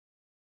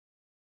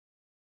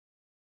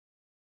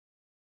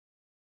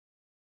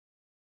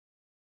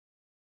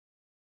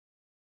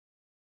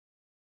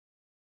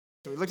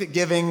We looked at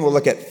giving, we'll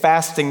look at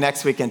fasting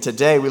next week, and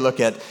today we look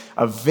at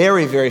a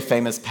very, very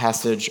famous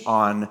passage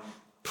on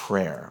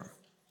prayer.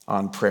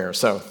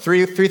 So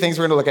three things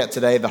we're going to look at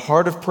today: the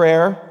heart of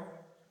prayer,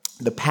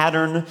 the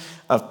pattern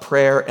of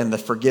prayer, and the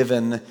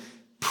forgiven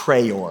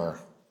prayer,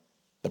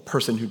 the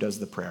person who does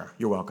the prayer.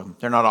 You're welcome.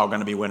 They're not all going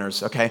to be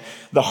winners, okay?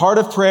 The heart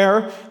of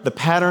prayer, the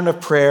pattern of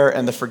prayer,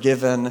 and the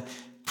forgiven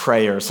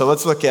prayer. So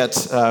let's look at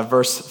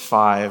verse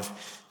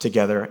 5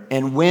 together.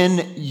 And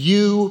when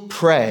you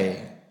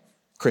pray,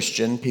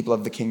 Christian, people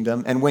of the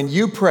kingdom, and when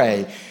you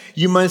pray,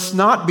 you must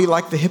not be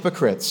like the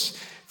hypocrites,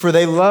 for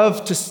they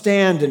love to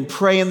stand and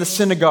pray in the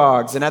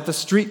synagogues and at the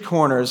street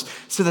corners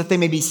so that they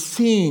may be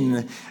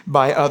seen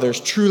by others.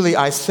 Truly,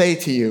 I say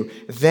to you,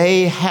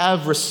 they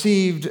have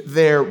received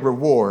their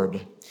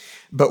reward.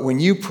 But when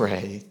you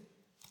pray,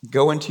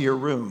 go into your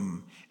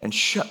room and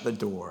shut the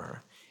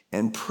door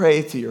and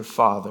pray to your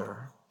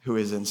Father who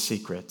is in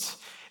secret,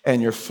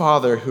 and your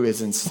Father who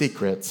is in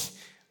secret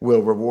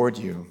will reward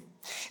you.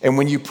 And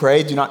when you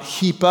pray, do not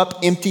heap up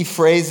empty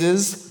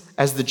phrases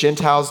as the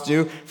Gentiles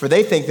do, for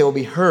they think they will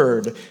be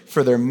heard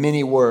for their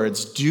many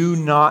words. Do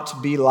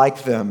not be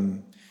like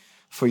them,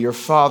 for your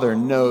Father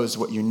knows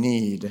what you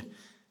need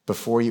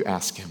before you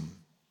ask him.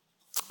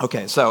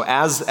 Okay, so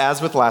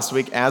as with last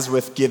week, as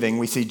with giving,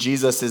 we see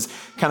Jesus is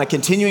kind of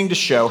continuing to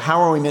show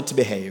how are we meant to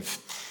behave.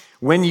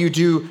 When you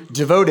do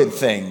devoted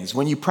things,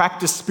 when you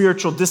practice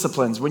spiritual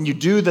disciplines, when you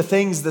do the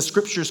things the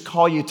scriptures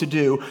call you to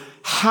do,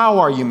 how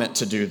are you meant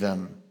to do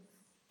them?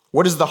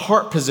 What is the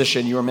heart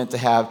position you are meant to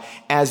have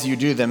as you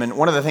do them? And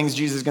one of the things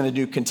Jesus is going to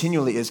do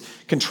continually is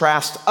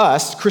contrast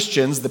us,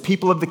 Christians, the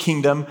people of the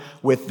kingdom,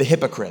 with the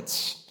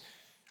hypocrites,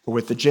 or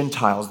with the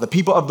Gentiles, the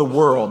people of the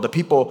world, the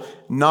people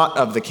not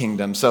of the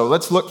kingdom. So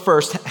let's look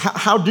first,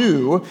 how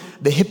do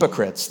the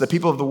hypocrites, the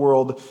people of the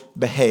world,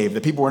 behave?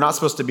 The people we're not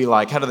supposed to be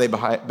like, how do they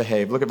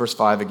behave? Look at verse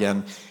 5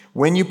 again.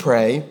 When you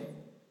pray,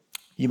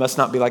 you must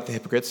not be like the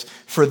hypocrites,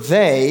 for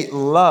they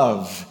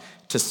love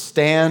to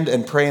stand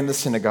and pray in the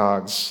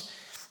synagogues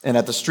and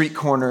at the street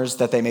corners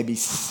that they may be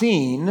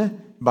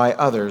seen by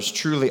others.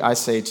 Truly, I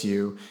say to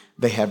you,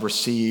 they have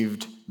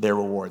received their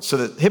reward. So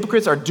the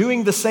hypocrites are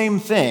doing the same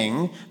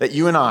thing that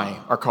you and I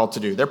are called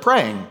to do. They're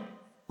praying,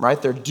 right?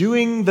 They're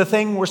doing the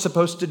thing we're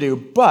supposed to do,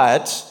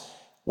 but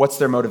what's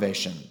their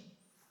motivation?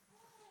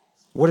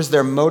 What is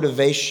their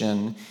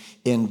motivation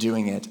in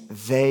doing it?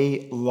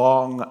 They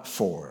long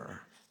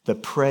for the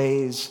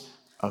praise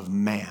of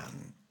man.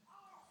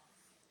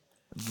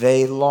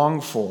 They long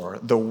for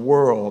the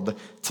world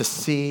to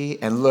see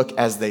and look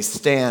as they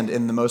stand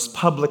in the most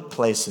public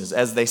places,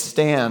 as they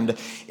stand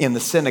in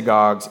the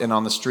synagogues and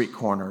on the street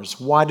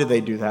corners. Why do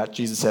they do that?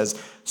 Jesus says,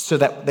 so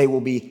that they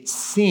will be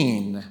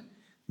seen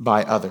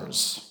by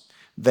others.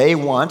 They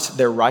want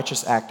their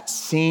righteous act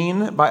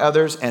seen by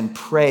others and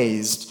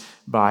praised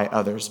by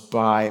others,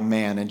 by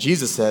man. And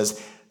Jesus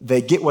says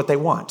they get what they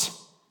want,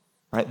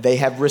 right? They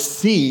have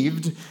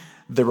received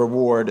the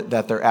reward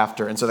that they're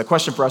after. And so the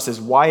question for us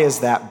is, why is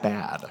that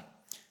bad?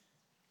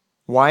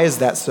 Why is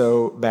that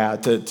so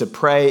bad? To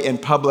pray in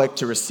public,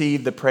 to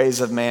receive the praise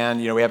of man?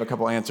 We have a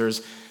couple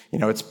answers.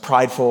 It's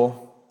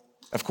prideful,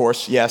 of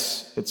course,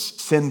 yes.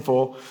 It's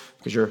sinful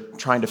because you're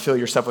trying to fill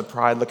yourself with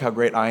pride. Look how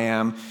great I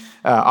am.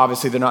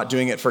 Obviously, they're not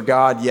doing it for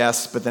God,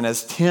 yes. But then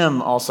as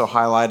Tim also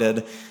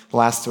highlighted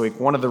last week,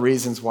 one of the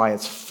reasons why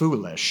it's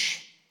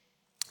foolish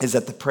is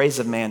that the praise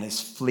of man is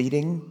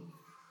fleeting,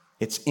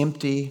 it's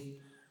empty,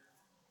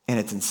 and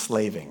it's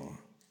enslaving.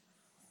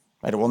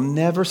 Right? It will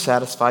never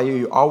satisfy you.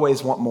 You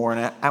always want more,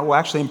 and it will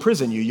actually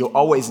imprison you. You'll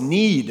always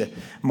need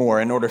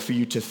more in order for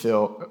you to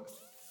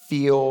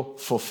feel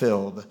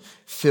fulfilled,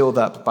 filled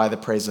up by the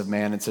praise of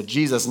man. And so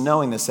Jesus,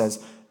 knowing this,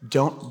 says,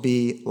 don't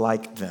be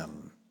like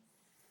them.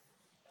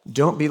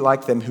 Don't be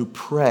like them who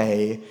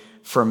pray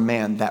for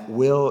man. That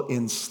will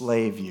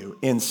enslave you.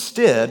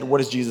 Instead, what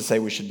does Jesus say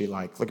we should be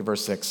like? Look at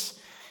verse 6.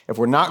 If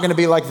we're not going to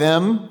be like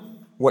them,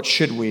 what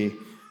should we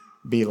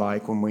be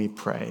like when we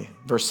pray?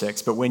 Verse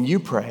 6, but when you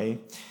pray,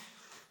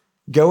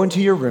 go into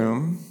your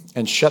room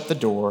and shut the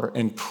door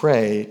and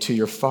pray to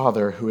your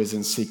Father who is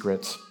in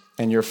secret,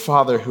 and your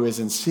Father who is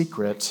in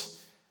secret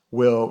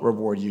will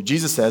reward you.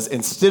 Jesus says,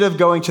 instead of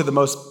going to the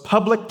most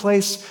public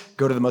place,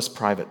 go to the most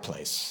private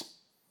place.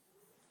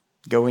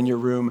 Go in your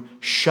room,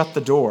 shut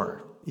the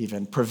door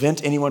even,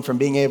 prevent anyone from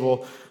being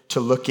able to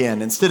look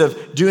in. Instead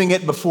of doing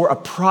it before a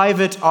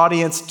private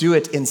audience, do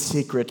it in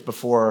secret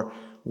before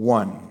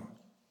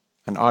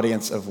an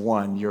audience of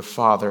one, your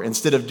Father.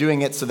 Instead of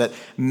doing it so that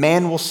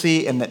man will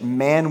see and that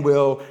man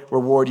will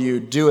reward you,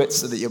 do it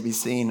so that you'll be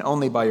seen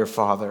only by your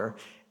Father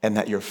and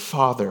that your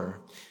Father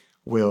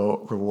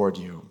will reward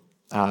you.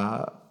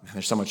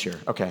 There's so much here.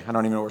 Okay, I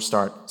don't even know where to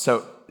start.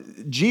 So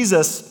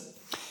Jesus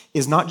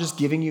is not just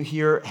giving you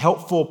here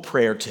helpful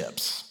prayer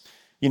tips.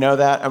 You know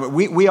that? I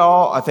mean, we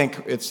all, I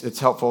think it's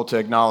helpful to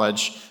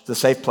acknowledge the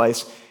safe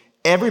place.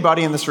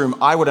 Everybody in this room,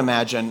 I would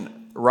imagine,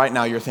 right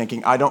now you're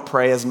thinking, I don't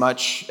pray as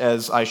much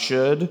as I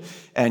should,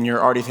 and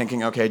you're already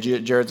thinking, okay,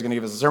 Jared's going to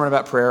give us a sermon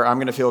about prayer. I'm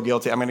going to feel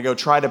guilty. I'm going to go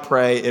try to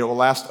pray. It will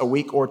last a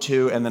week or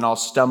two, and then I'll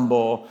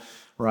stumble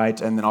right?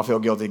 And then I'll feel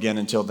guilty again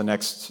until the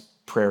next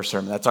prayer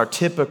sermon. That's our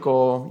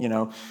typical,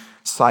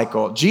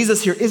 cycle.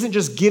 Jesus here isn't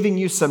just giving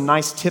you some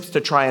nice tips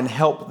to try and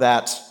help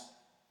that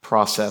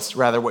process.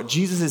 Rather, what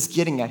Jesus is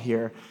getting at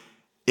here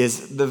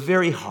is the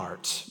very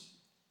heart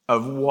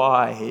of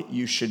why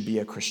you should be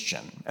a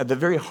Christian. At the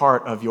very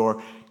heart of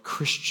your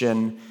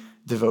Christian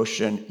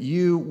devotion,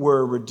 you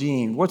were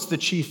redeemed. What's the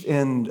chief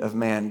end of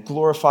man?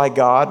 Glorify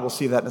God. We'll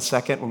see that in a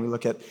second when we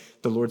look at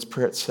the Lord's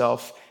Prayer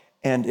itself,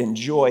 and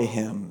enjoy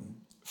him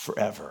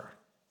forever.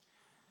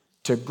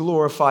 To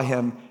glorify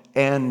him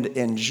and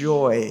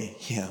enjoy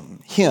him.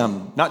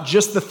 Him, not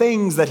just the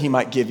things that he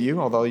might give you,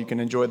 although you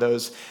can enjoy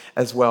those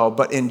as well,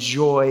 but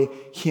enjoy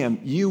him.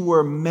 You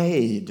were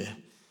made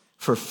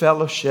for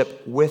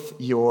fellowship with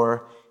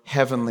your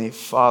heavenly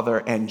Father,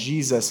 and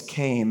Jesus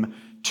came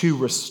to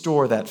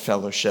restore that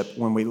fellowship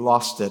when we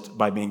lost it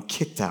by being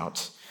kicked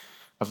out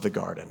of the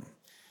garden.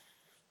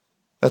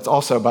 That's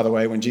also, by the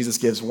way, when Jesus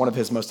gives one of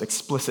his most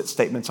explicit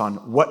statements on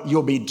what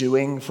you'll be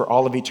doing for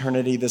all of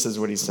eternity. This is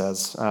what he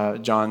says,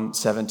 John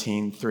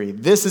 17:3.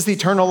 This is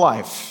eternal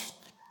life,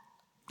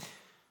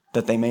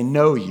 that they may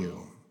know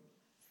you,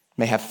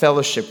 may have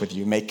fellowship with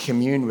you, may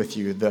commune with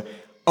you, the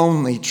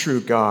only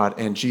true God,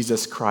 and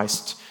Jesus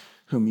Christ,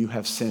 whom you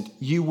have sent.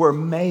 You were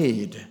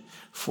made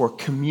for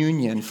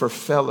communion, for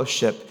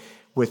fellowship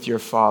with your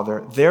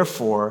Father.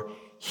 Therefore,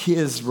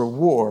 his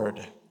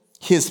reward,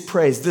 his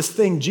praise, this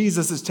thing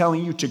Jesus is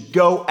telling you to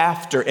go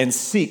after and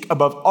seek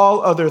above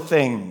all other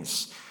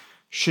things,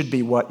 should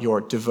be what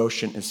your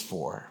devotion is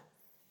for.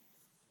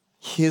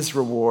 His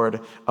reward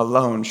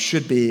alone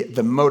should be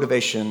the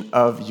motivation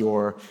of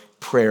your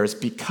prayers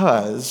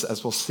because,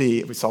 as we'll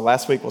see, we saw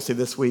last week, we'll see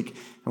this week,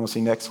 and we'll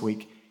see next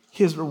week,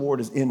 his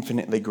reward is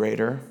infinitely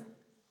greater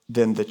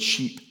than the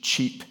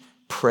cheap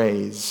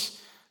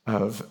praise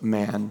of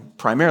man,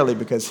 primarily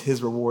because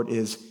his reward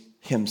is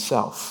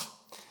himself.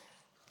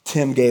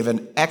 Tim gave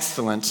an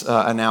excellent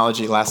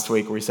analogy last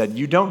week where he said,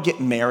 you don't get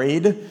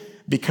married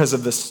because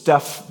of the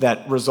stuff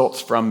that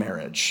results from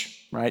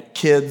marriage, right?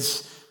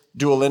 Kids,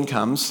 dual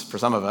incomes for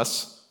some of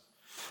us,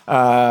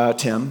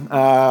 Tim,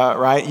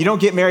 right? You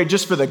don't get married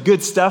just for the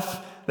good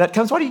stuff that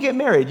comes. Why do you get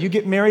married? You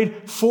get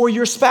married for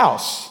your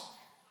spouse,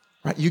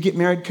 right? You get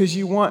married because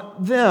you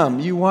want them.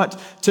 You want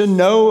to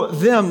know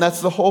them.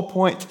 That's the whole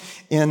point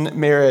in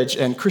marriage.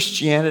 And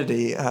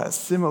Christianity,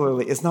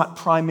 similarly, is not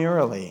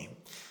primarily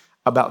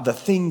about the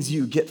things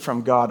you get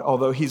from God,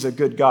 although he's a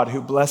good God who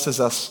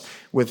blesses us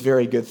with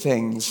very good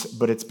things,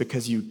 but it's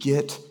because you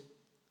get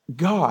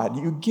God.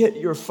 You get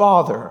your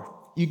Father.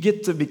 You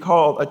get to be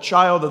called a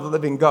child of the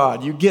living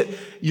God. You get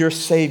your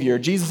Savior.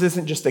 Jesus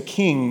isn't just a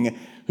king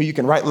who you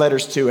can write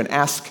letters to and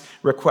ask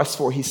requests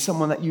for. He's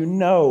someone that you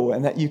know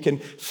and that you can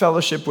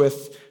fellowship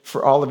with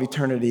for all of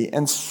eternity.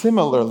 And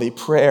similarly,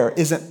 prayer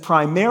isn't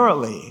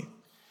primarily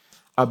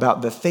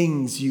about the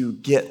things you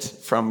get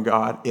from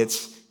God.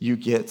 It's you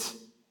get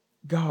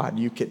God.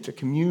 You get to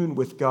commune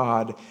with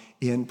God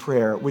in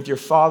prayer, with your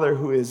Father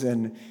who is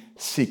in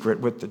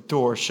secret, with the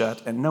door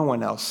shut, and no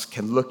one else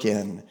can look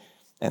in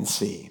and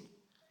see.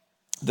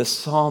 The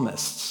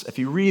psalmists, if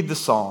you read the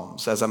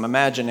Psalms, as I'm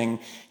imagining,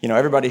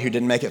 everybody who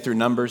didn't make it through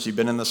Numbers, you've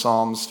been in the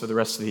Psalms for the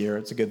rest of the year,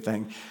 it's a good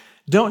thing.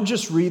 Don't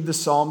just read the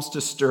Psalms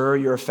to stir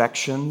your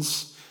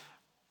affections.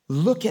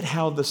 Look at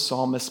how the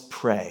psalmists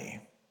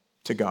pray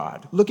to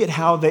God. Look at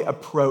how they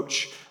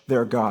approach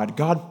their God.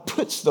 God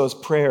puts those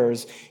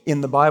prayers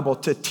in the Bible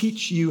to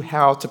teach you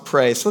how to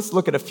pray. So let's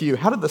look at a few.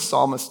 How did the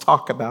psalmists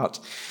talk about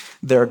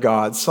their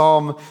God?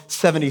 Psalm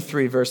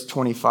 73, verse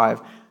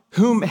 25.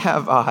 Whom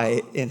have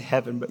I in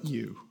heaven but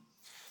you?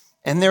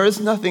 And there is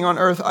nothing on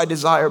earth I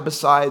desire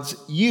besides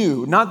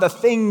you, not the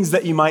things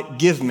that you might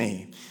give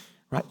me,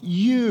 right?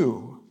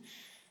 You,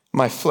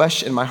 my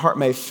flesh and my heart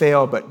may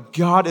fail, but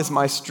God is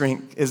my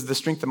strength, is the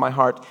strength of my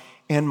heart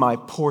and my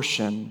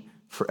portion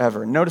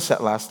forever. Notice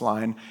that last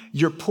line.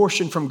 Your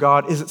portion from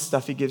God isn't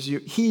stuff he gives you.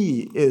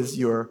 He is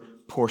your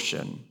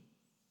portion.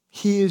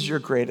 He is your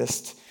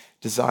greatest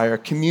desire.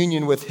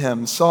 Communion with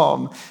him.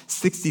 Psalm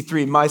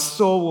 63. My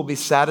soul will be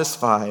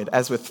satisfied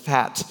as with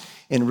fat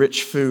in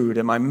rich food,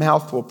 and my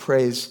mouth will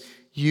praise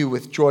you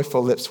with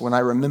joyful lips when I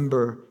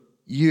remember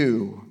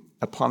you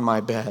upon my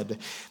bed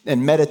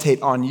and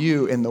meditate on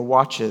you in the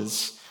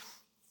watches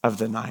of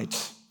the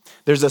night.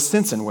 There's a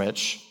sense in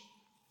which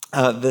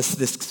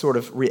this sort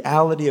of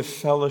reality of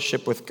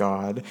fellowship with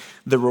God,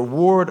 the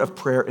reward of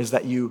prayer is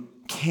that you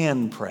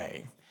can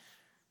pray,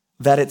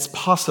 that it's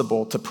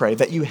possible to pray,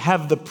 that you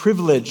have the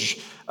privilege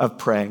of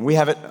praying. We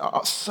have it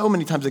so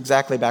many times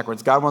exactly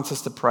backwards. God wants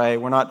us to pray.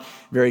 We're not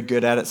very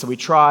good at it, so we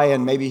try,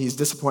 and maybe he's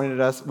disappointed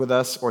with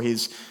us, or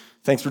he's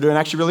thinks we're doing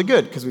actually really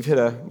good because we've hit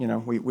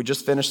we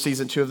just finished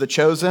season 2 of The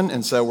Chosen,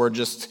 and so we're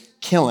just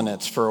killing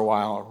it for a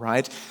while,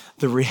 right?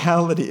 The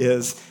reality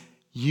is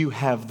you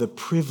have the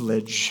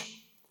privilege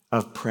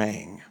of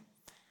praying.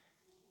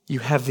 You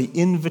have the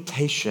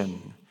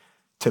invitation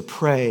to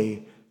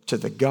pray to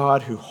the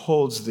God who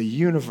holds the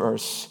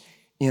universe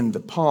in the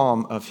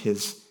palm of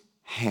his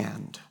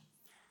hand.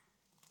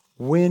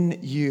 When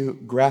you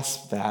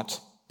grasp that,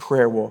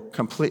 prayer will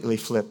completely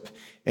flip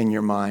in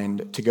your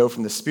mind, to go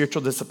from the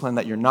spiritual discipline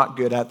that you're not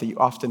good at, that you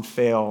often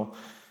fail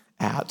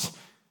at,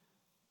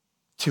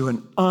 to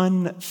an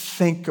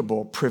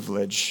unthinkable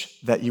privilege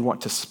that you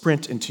want to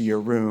sprint into your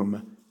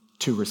room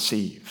to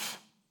receive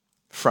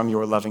from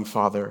your loving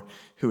Father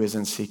who is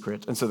in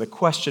secret. And so the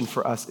question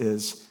for us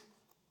is,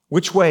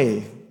 which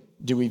way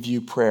do we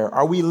view prayer?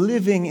 Are we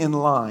living in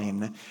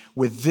line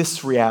with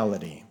this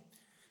reality?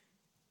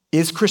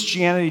 Is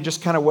Christianity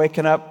just kind of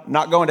waking up,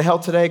 not going to hell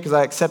today because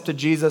I accepted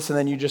Jesus, and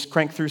then you just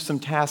crank through some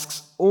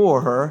tasks?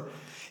 Or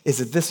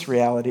is it this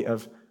reality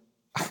of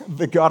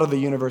the God of the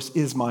universe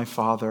is my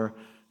Father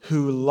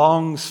who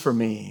longs for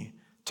me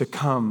to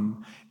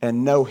come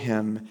and know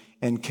him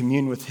and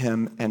commune with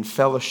him and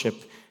fellowship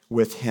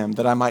with him,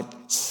 that I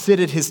might sit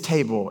at his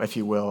table, if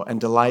you will,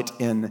 and delight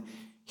in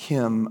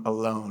him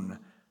alone?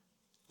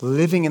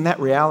 Living in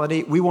that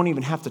reality, we won't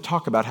even have to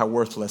talk about how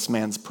worthless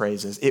man's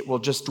praise is. It will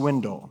just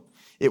dwindle.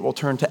 It will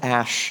turn to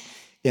ash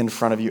in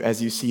front of you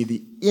as you see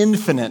the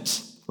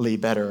infinitely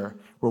better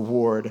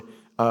reward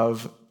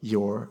of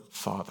your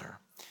Father.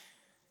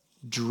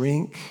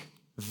 Drink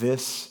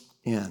this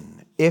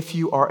in. If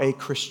you are a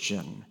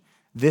Christian,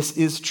 this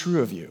is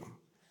true of you.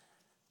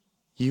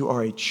 You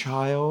are a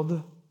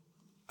child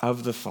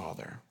of the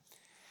Father.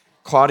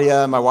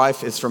 Claudia, my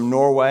wife, is from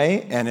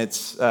Norway, and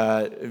it's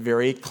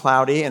very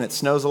cloudy, and it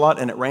snows a lot,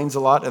 and it rains a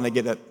lot, and they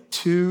get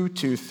 2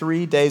 to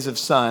 3 days of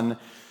sun,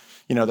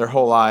 their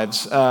whole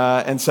lives.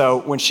 And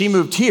so when she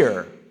moved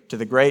here to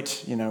the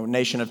great,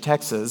 nation of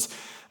Texas,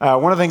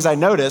 one of the things I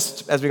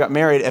noticed as we got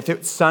married, if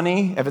it's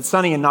sunny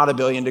and not a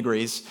billion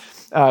degrees,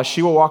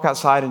 she will walk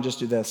outside and just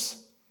do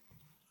this.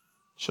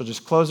 She'll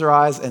just close her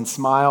eyes and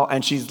smile,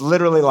 and she's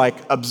literally like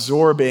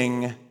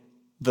absorbing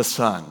the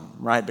sun,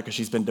 right? Because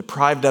she's been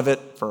deprived of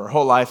it for her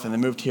whole life and then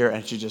moved here,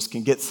 and she just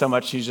can get so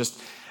much. She's just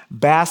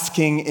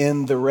basking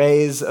in the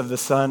rays of the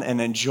sun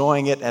and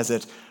enjoying it as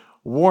it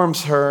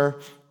warms her,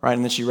 right?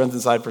 And then she runs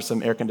inside for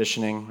some air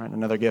conditioning, right?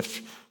 Another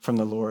gift from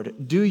the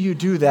Lord. Do you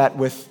do that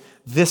with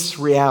this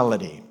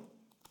reality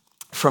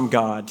from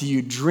God? Do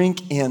you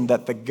drink in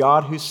that the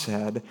God who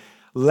said,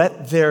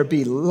 "Let there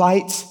be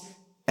light,"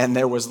 and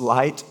there was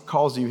light,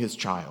 calls you his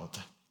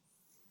child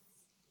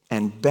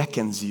and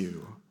beckons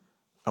you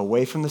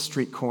away from the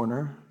street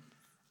corner,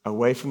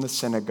 away from the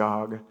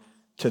synagogue,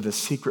 to the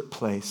secret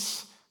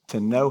place, to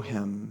know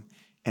him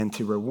and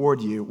to reward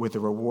you with a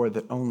reward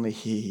that only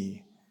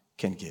he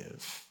can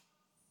give?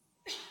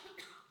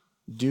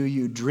 Do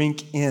you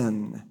drink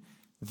in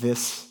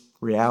this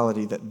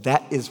reality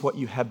that is what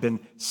you have been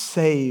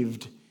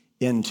saved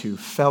into,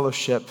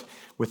 fellowship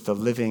with the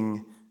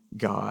living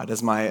God?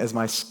 As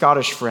my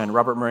Scottish friend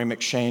Robert Murray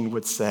McShane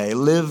would say,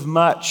 live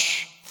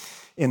much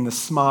in the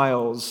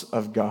smiles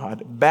of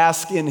God.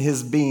 Bask in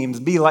his beams.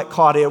 Be like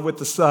Claudia with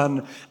the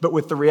sun, but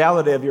with the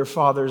reality of your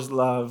Father's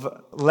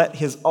love. Let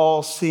his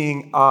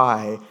all-seeing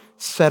eye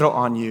settle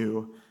on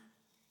you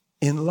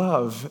in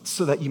love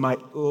so that you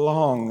might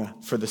long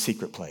for the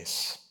secret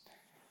place.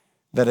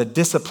 That a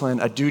discipline,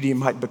 a duty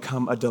might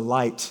become a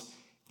delight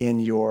in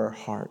your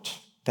heart.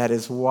 That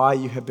is why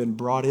you have been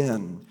brought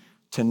in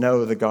to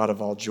know the God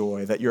of all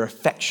joy. That your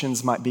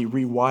affections might be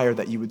rewired,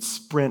 that you would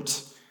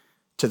sprint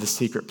to the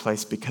secret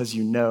place because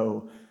you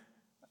know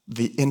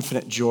the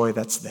infinite joy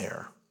that's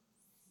there,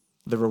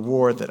 the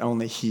reward that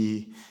only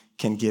he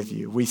can give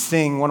you. We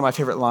sing one of my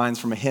favorite lines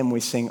from a hymn we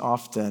sing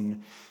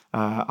often.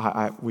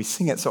 We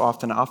sing it so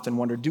often, I often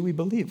wonder, do we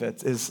believe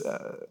it? Is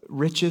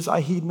riches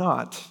I heed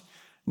not,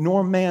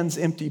 nor man's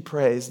empty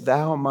praise.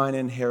 Thou mine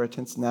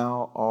inheritance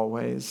now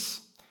always.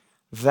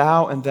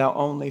 Thou and thou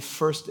only,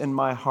 first in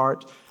my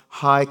heart,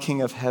 high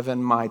King of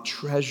heaven, my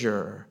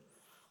treasure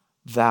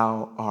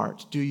thou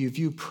art. Do you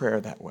view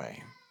prayer that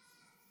way?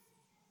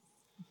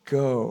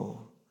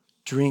 Go,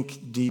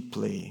 drink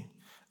deeply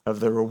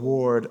of the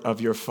reward of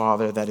your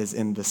Father that is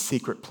in the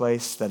secret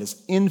place, that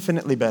is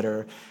infinitely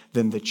better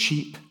than the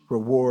cheap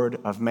reward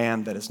of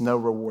man that is no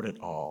reward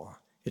at all.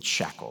 It's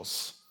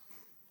shackles.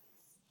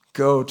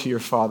 Go to your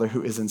Father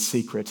who is in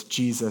secret.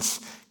 Jesus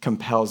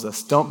compels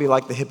us. Don't be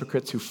like the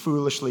hypocrites who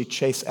foolishly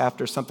chase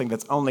after something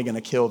that's only going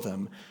to kill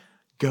them.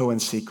 Go in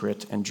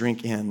secret and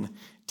drink in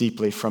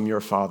deeply from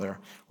your Father.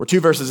 We're 2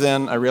 verses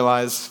in. I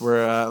realize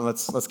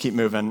let's keep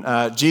moving.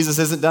 Jesus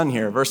isn't done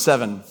here. Verse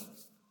 7.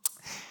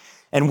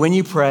 And when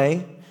you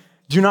pray,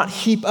 do not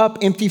heap up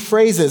empty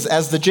phrases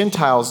as the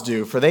Gentiles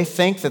do, for they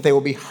think that they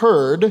will be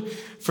heard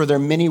for their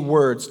many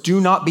words. Do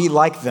not be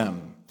like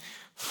them,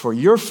 for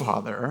your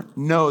Father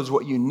knows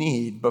what you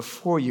need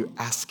before you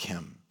ask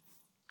him.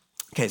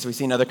 Okay, so we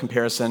see another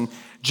comparison.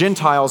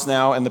 Gentiles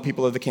now and the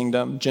people of the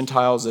kingdom.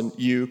 Gentiles and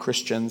you,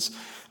 Christians.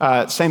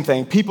 Same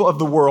thing. People of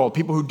the world,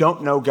 people who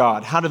don't know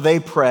God. How do they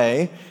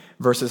pray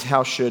versus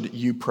how should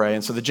you pray?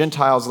 And so the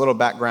Gentiles, a little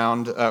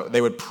background,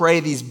 they would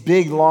pray these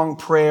big, long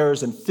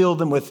prayers and fill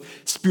them with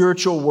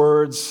spiritual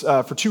words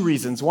for 2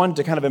 reasons. One,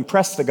 to kind of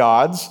impress the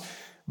gods,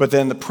 but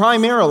then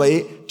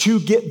primarily to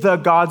get the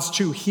gods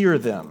to hear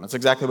them. That's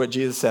exactly what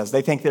Jesus says.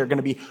 They think they're going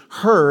to be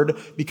heard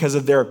because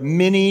of their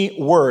many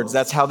words.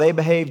 That's how they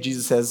behave.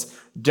 Jesus says,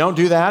 don't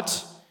do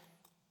that.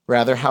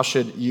 Rather, how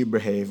should you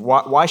behave?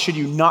 Why should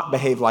you not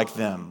behave like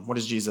them? What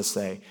does Jesus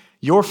say?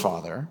 Your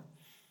Father,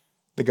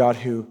 the God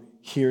who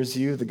hears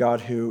you, the God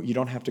who you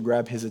don't have to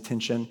grab his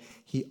attention,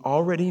 he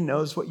already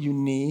knows what you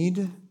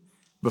need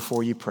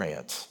before you pray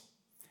it.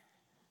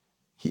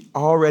 He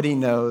already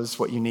knows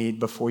what you need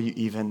before you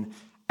even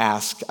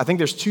ask. I think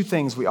there's two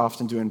things we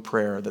often do in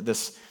prayer that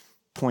this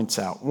points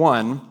out.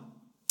 One,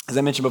 as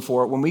I mentioned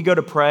before, when we go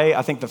to pray,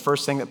 I think the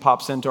first thing that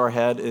pops into our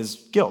head is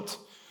guilt.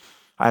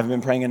 I haven't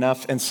been praying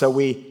enough. And so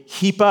we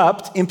heap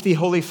up empty,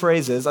 holy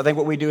phrases. I think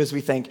what we do is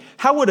we think,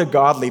 how would a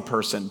godly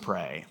person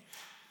pray?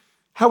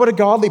 How would a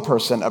godly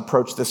person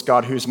approach this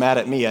God who's mad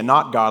at me, a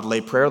not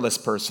godly, prayerless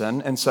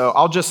person? And so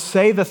I'll just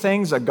say the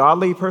things a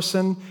godly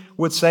person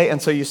would say.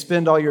 And so you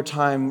spend all your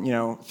time,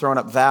 throwing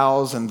up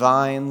thous and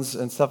thines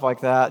and stuff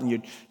like that. And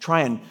you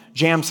try and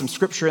jam some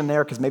scripture in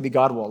there because maybe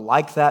God will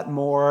like that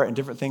more and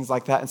different things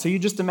like that. And so you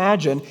just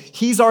imagine,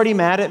 he's already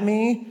mad at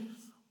me.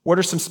 What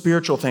are some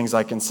spiritual things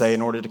I can say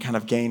in order to kind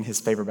of gain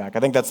his favor back? I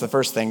think that's the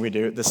first thing we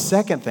do. The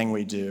second thing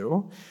we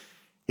do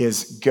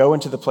is go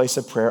into the place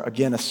of prayer,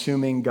 again,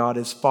 assuming God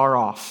is far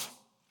off.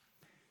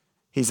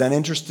 He's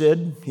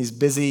uninterested. He's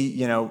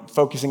busy,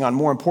 focusing on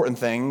more important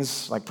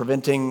things like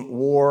preventing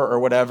war or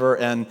whatever.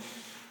 And,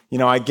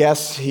 I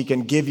guess he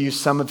can give you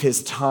some of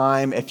his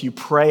time if you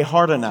pray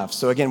hard enough.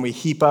 So again, we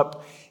heap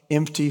up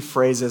empty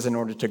phrases in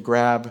order to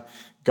grab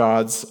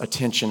God's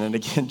attention. And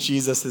again,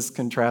 Jesus is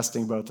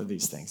contrasting both of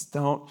these things.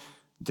 Don't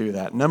do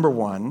that. Number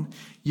one,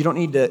 you don't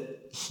need to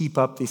heap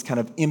up these kind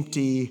of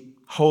empty,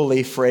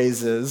 holy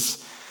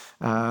phrases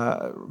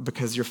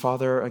because your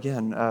Father,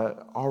 again,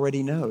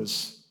 already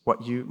knows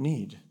what you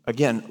need.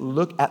 Again,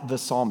 look at the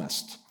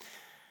psalmist.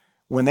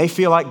 When they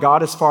feel like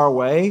God is far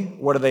away,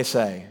 what do they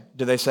say?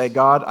 Do they say,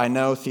 God, I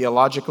know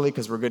theologically,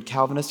 because we're good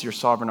Calvinists, you're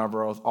sovereign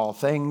over all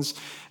things,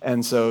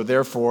 and so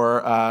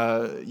therefore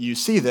you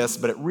see this,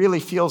 but it really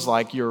feels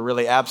like you're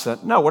really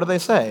absent? No, what do they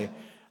say?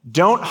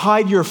 Don't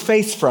hide your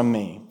face from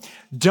me.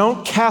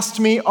 Don't cast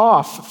me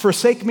off.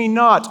 Forsake me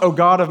not, O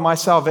God of my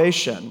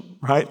salvation,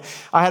 right?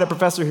 I had a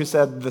professor who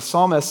said the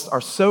psalmists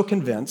are so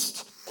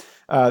convinced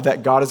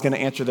that God is going to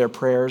answer their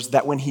prayers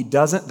that when he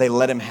doesn't, they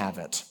let him have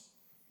it,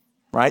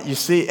 right? You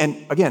see,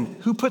 and again,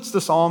 who puts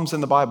the Psalms in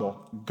the Bible?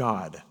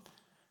 God.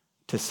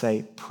 To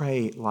say,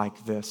 pray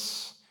like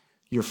this.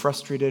 You're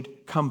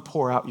frustrated, come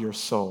pour out your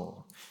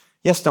soul.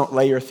 Yes, don't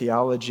lay your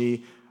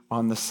theology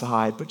on the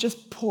side, but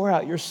just pour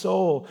out your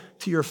soul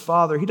to your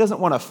Father. He doesn't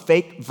want a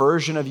fake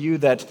version of you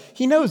that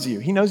he knows you.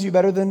 He knows you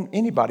better than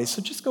anybody.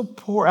 So just go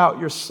pour out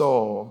your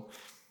soul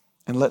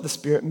and let the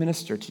Spirit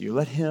minister to you.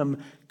 Let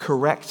him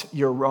correct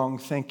your wrong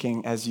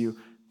thinking as you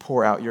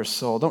pour out your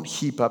soul. Don't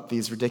heap up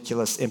these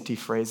ridiculous empty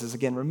phrases.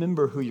 Again,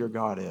 remember who your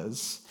God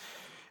is.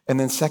 And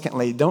then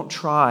secondly, don't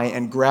try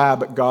and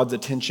grab God's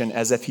attention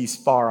as if he's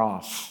far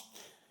off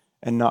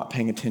and not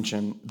paying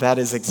attention. That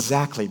is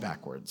exactly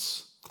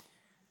backwards.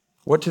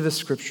 What do the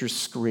scriptures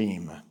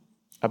scream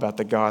about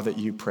the God that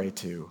you pray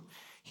to?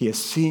 He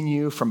has seen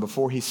you from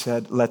before he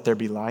said, let there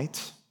be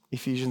light,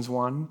 Ephesians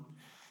 1.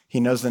 He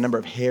knows the number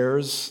of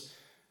hairs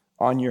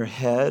on your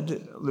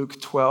head,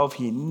 Luke 12.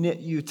 He knit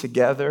you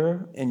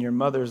together in your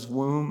mother's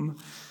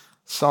womb,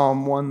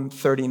 Psalm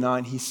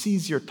 139. He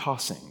sees your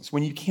tossings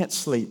when you can't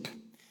sleep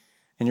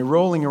and you're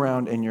rolling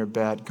around in your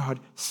bed. God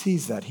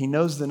sees that. He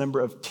knows the number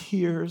of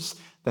tears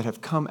that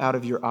have come out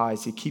of your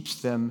eyes. He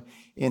keeps them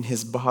in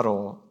his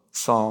bottle,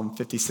 Psalm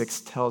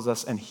 56 tells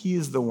us, and he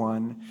is the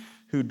one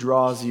who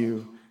draws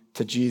you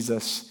to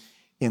Jesus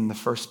in the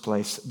first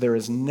place. There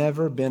has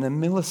never been a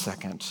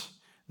millisecond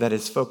that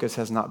his focus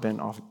has not been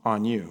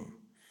on you.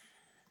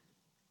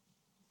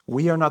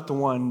 We are not the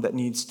one that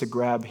needs to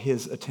grab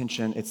his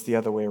attention. It's the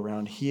other way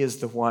around. He is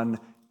the one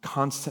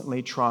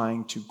constantly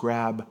trying to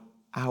grab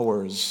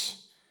ours.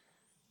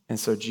 And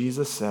so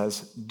Jesus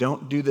says,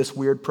 don't do this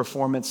weird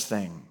performance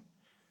thing.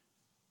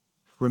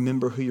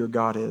 Remember who your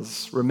God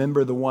is.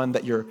 Remember the one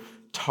that you're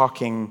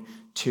talking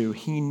to.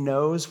 He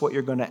knows what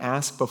you're going to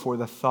ask before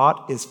the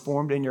thought is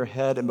formed in your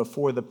head and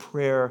before the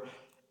prayer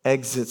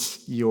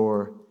exits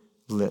your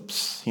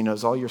lips. He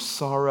knows all your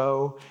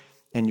sorrow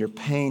and your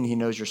pain. He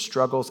knows your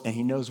struggles, and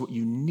he knows what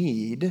you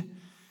need,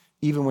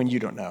 even when you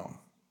don't know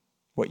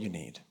what you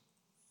need.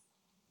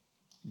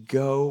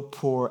 Go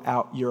pour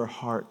out your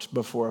heart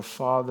before a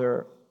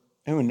Father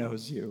who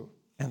knows you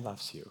and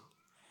loves you.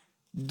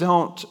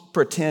 Don't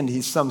pretend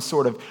he's some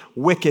sort of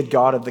wicked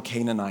God of the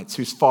Canaanites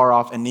who's far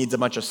off and needs a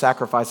bunch of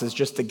sacrifices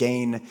just to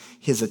gain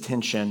his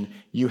attention.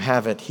 You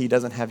have it. He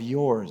doesn't have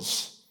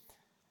yours.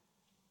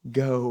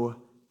 Go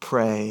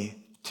pray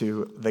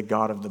to the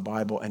God of the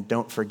Bible, and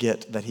don't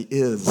forget that he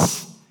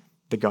is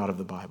the God of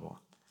the Bible.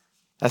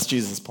 That's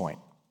Jesus' point.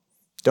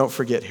 Don't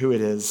forget who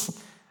it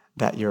is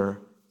that you're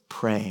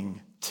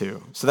praying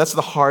to. So that's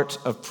the heart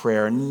of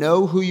prayer.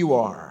 Know who you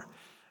are.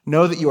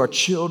 Know that you are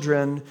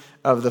children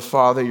of the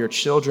Father. You're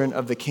children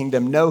of the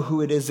kingdom. Know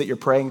who it is that you're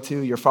praying to.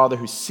 Your Father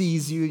who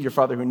sees you. Your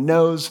Father who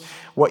knows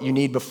what you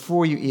need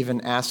before you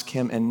even ask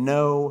him. And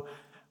know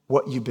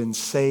what you've been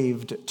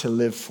saved to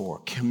live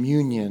for.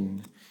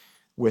 Communion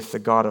with the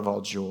God of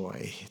all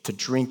joy, to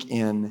drink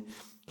in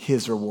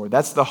his reward.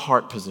 That's the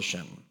heart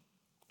position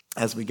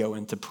as we go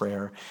into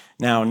prayer.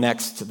 Now,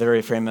 next, the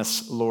very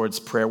famous Lord's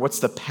Prayer. What's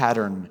the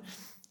pattern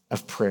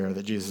of prayer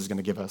that Jesus is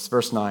going to give us?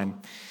 Verse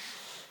 9.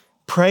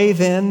 Pray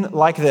then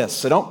like this.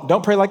 So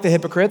don't pray like the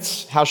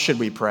hypocrites. How should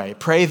we pray?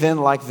 Pray then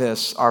like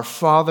this. Our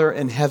Father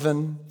in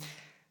heaven,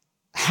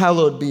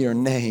 hallowed be your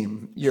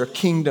name. Your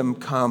kingdom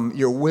come.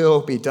 Your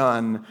will be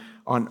done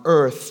on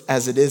earth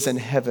as it is in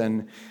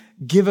heaven.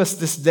 Give us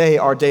this day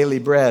our daily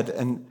bread,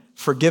 and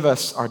forgive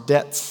us our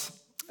debts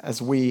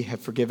as we have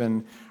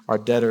forgiven our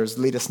debtors.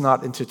 Lead us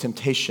not into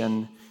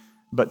temptation,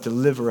 but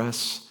deliver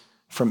us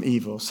from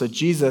evil. So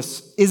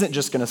Jesus isn't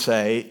just going to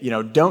say,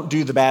 don't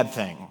do the bad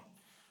thing.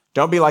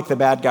 Don't be like the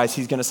bad guys.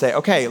 He's going to say,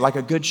 okay, like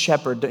a good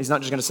shepherd. He's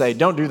not just going to say,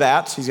 don't do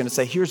that. He's going to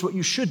say, here's what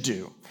you should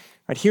do.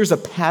 Right? Here's a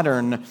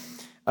pattern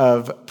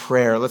of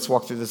prayer. Let's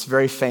walk through this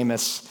very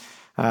famous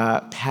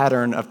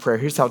pattern of prayer.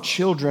 Here's how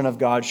children of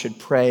God should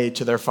pray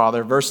to their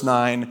Father. Verse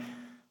 9,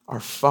 our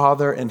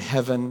Father in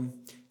heaven,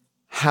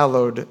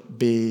 hallowed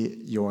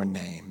be your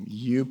name.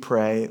 You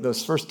pray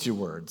those first two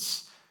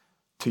words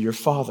to your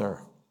Father.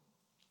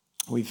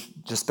 We've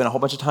just spent a whole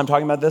bunch of time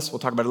talking about this. We'll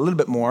talk about it a little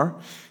bit more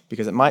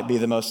because it might be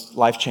the most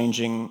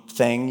life-changing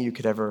thing you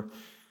could ever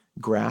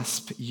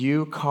grasp.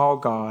 You call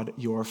God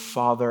your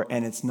Father,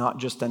 and it's not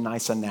just a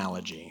nice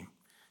analogy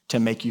to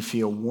make you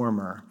feel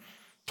warmer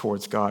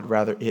towards God.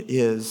 Rather, it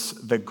is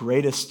the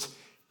greatest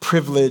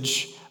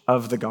privilege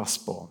of the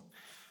gospel.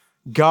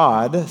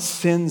 God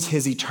sends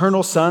his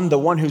eternal Son, the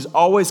one who's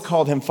always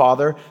called him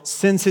Father,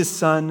 sends his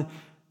Son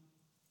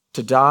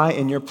to die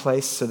in your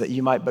place so that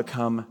you might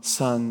become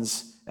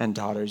sons and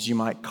daughters. You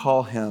might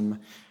call him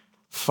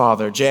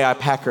Father. J.I.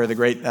 Packer, the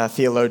great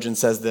theologian,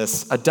 says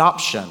this: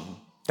 adoption,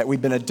 that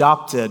we've been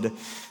adopted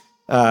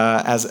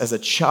as a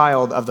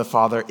child of the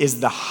Father, is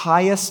the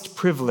highest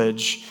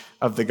privilege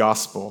of the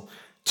gospel.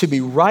 To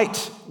be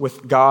right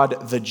with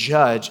God the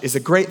judge is a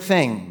great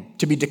thing.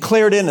 To be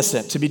declared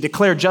innocent, to be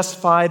declared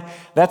justified,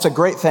 that's a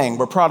great thing.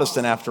 We're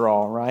Protestant after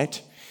all,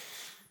 right?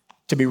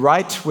 To be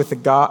right with the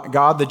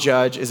God the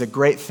judge is a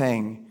great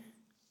thing.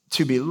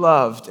 To be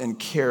loved and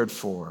cared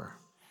for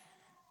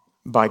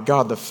by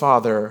God the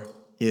Father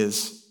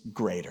is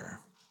greater.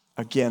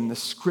 Again, the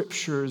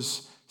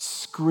scriptures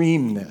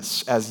scream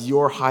this as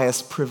your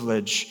highest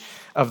privilege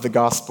of the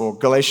gospel.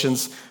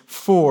 Galatians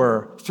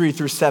 4, 3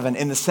 through 7.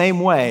 In the same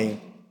way,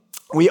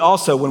 we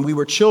also, when we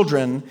were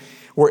children,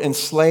 were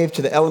enslaved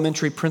to the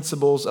elementary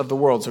principles of the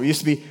world. So we used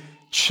to be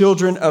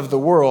children of the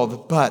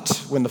world, but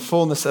when the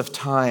fullness of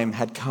time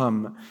had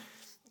come,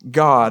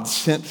 God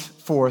sent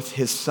forth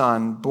his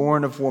Son,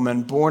 born of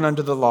woman, born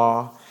under the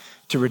law,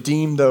 to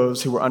redeem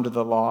those who were under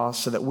the law,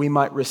 so that we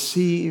might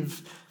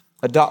receive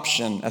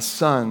adoption as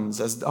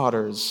sons, as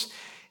daughters.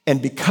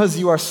 And because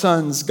you are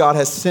sons, God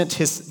has sent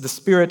the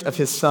Spirit of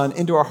his Son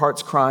into our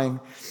hearts, crying,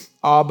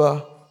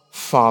 Abba,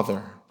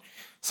 Father,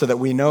 so that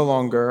we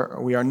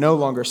are no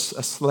longer a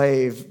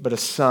slave, but a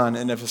son,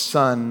 and if a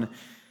son,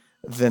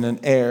 then an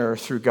heir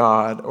through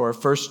God. Or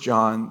 1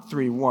 John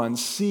 3:1,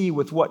 see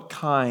with what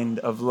kind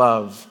of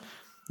love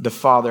the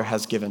Father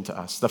has given to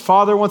us. The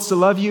Father wants to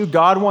love you.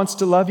 God wants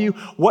to love you.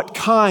 What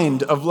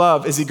kind of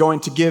love is he going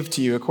to give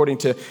to you? According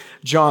to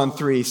John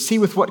 3, see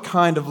with what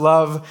kind of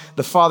love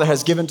the Father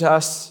has given to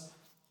us,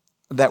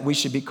 that we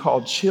should be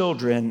called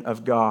children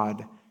of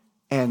God.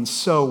 And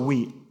so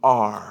we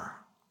are.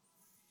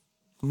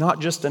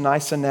 Not just a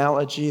nice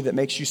analogy that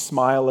makes you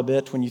smile a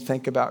bit when you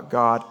think about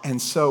God.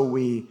 And so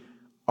we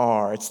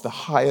are. It's the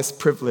highest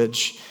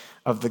privilege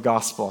of the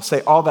gospel.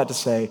 Say all that to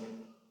say,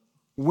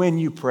 when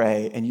you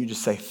pray and you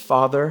just say,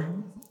 Father,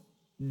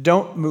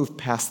 don't move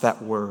past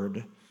that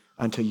word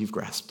until you've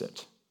grasped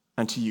it,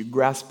 until you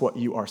grasp what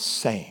you are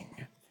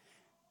saying.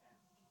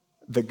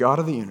 The God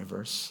of the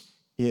universe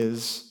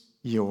is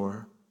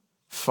your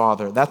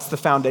Father. That's the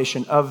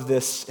foundation of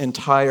this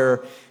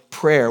entire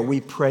prayer.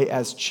 We pray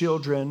as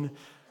children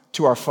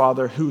to our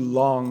Father who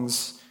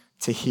longs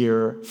to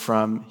hear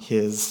from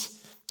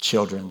his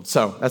children.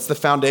 So that's the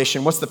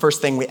foundation. What's the first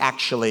thing we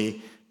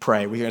actually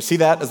pray? We're going to see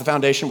that as the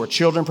foundation. We're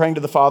children praying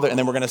to the Father, and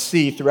then we're going to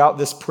see throughout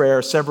this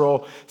prayer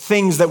several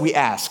things that we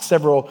ask,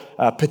 several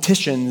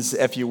petitions,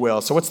 if you will.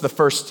 So what's the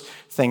first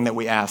thing that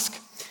we ask?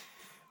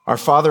 Our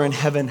Father in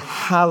heaven,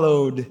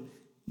 hallowed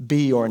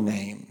be your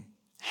name.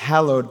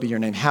 Hallowed be your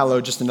name.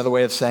 Hallowed, just another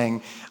way of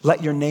saying,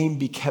 let your name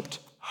be kept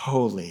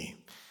holy.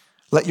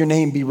 Let your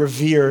name be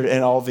revered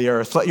in all the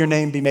earth. Let your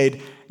name be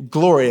made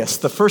glorious.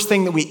 The first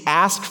thing that we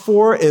ask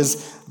for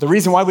is the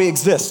reason why we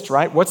exist,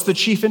 right? What's the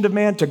chief end of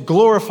man? To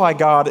glorify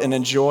God and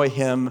enjoy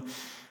him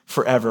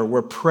forever.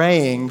 We're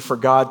praying for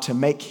God to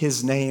make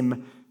his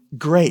name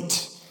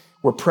great.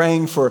 We're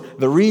praying for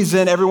the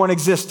reason everyone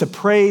exists, to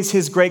praise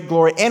his great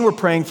glory, and we're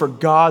praying for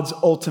God's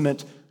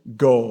ultimate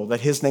goal,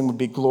 that his name would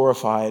be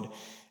glorified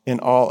in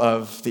all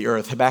of the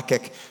earth.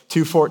 Habakkuk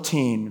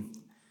 2:14,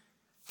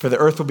 for the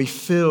earth will be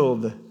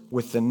filled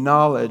with the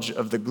knowledge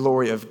of the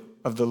glory of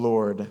the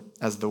Lord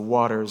as the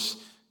waters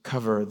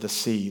cover the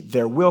sea.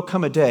 There will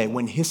come a day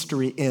when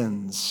history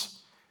ends,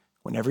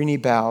 when every knee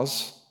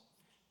bows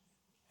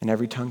and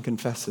every tongue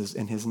confesses,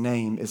 and his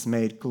name is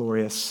made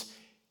glorious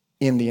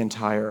in the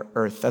entire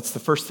earth. That's the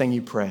first thing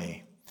you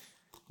pray,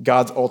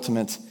 God's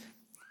ultimate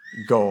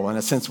goal. In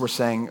a sense, we're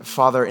saying,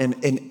 Father,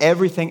 in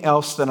everything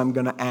else that I'm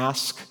going to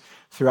ask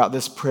throughout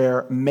this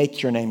prayer,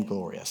 make your name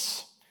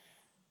glorious.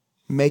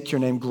 Make your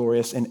name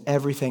glorious in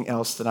everything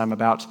else that I'm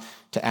about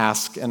to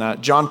ask.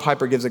 And John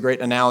Piper gives a great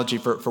analogy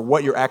for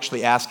what you're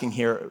actually asking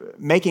here.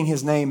 Making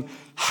his name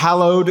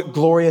hallowed,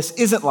 glorious,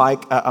 isn't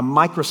like a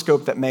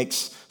microscope that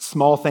makes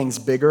small things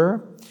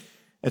bigger.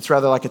 It's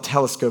rather like a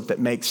telescope that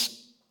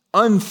makes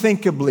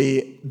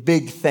unthinkably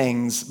big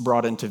things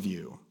brought into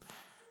view.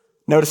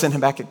 Notice in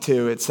Habakkuk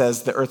 2, it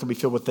says the earth will be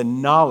filled with the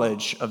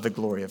knowledge of the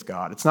glory of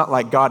God. It's not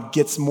like God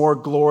gets more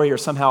glory or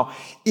somehow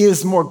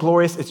is more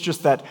glorious. It's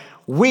just that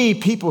we,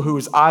 people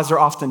whose eyes are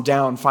often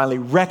down, finally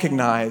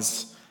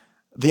recognize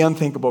the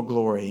unthinkable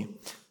glory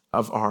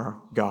of our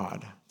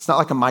God. It's not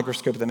like a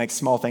microscope that makes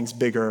small things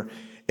bigger.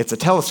 It's a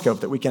telescope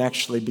that we can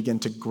actually begin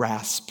to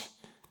grasp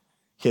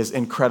his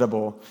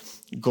incredible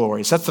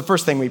glory. So that's the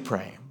first thing we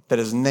pray, that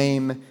his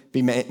name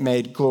be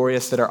made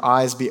glorious, that our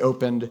eyes be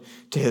opened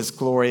to his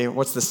glory.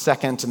 What's the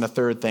second and the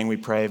third thing we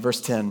pray? Verse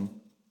 10,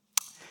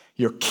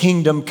 your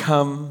kingdom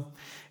come,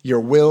 your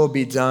will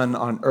be done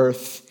on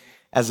earth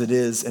as it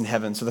is in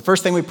heaven. So the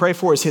first thing we pray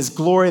for is his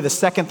glory. The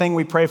second thing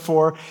we pray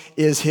for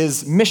is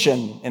his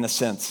mission, in a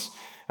sense.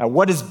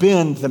 What has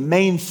been the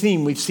main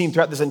theme we've seen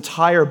throughout this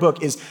entire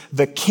book is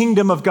the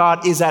kingdom of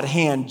God is at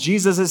hand.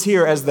 Jesus is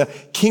here as the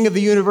king of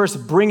the universe,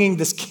 bringing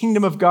this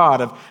kingdom of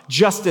God of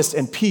justice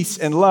and peace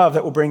and love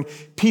that will bring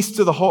peace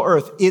to the whole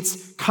earth.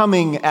 It's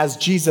coming as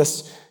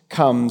Jesus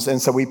comes.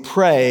 And so we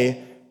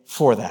pray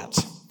for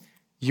that.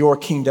 Your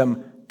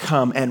kingdom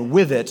come, and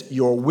with it,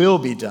 your will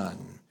be done.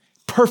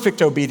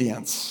 Perfect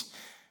obedience,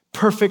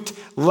 perfect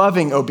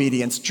loving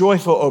obedience,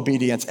 joyful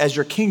obedience. As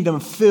your kingdom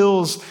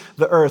fills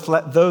the earth,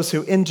 let those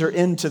who enter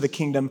into the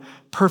kingdom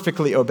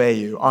perfectly obey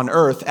you on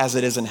earth as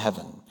it is in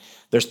heaven.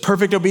 There's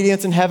perfect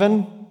obedience in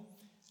heaven.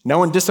 No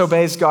one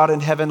disobeys God in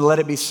heaven. Let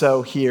it be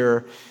so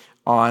here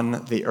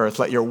on the earth.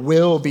 Let your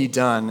will be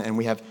done, and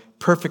we have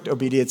perfect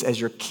obedience as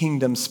your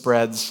kingdom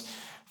spreads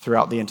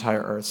throughout the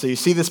entire earth. So you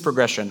see this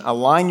progression.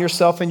 Align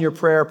yourself in your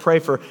prayer. Pray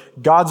for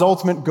God's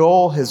ultimate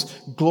goal, his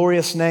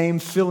glorious name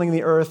filling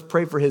the earth.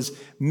 Pray for his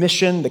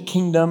mission, the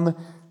kingdom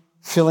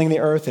filling the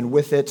earth, and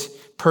with it,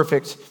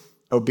 perfect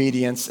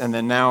obedience. And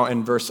then now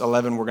in verse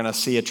 11, we're going to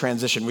see a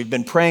transition. We've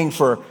been praying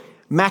for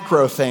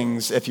macro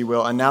things, if you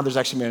will, and now there's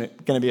actually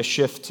going to be a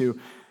shift to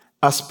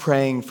us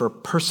praying for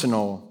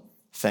personal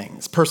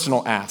things,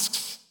 personal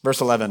asks.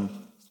 Verse 11,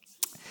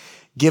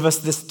 give us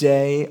this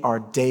day our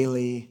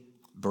daily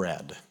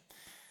bread.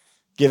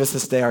 Give us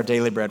this day our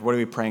daily bread. What are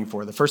we praying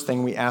for? The first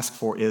thing we ask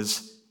for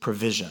is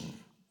provision.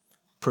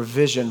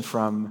 Provision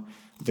from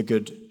the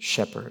Good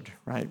Shepherd,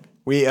 right?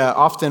 We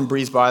often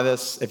breeze by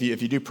this. If you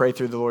do pray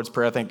through the Lord's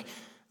Prayer, I think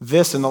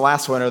this and the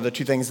last one are the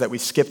two things that we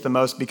skip the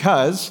most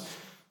because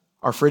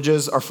our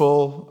fridges are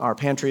full, our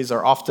pantries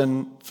are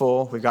often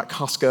full. We've got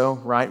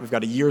Costco, right? We've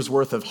got a year's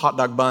worth of hot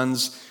dog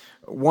buns,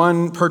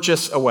 one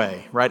purchase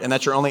away, right? And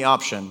that's your only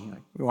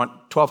option. We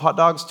want 12 hot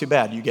dogs? Too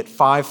bad. You get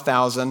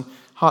 5,000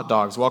 hot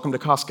dogs. Welcome to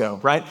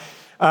Costco, right?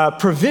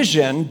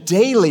 Provision,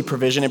 daily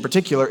provision in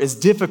particular, is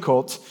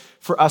difficult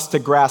for us to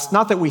grasp.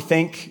 Not that we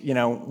think,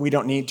 we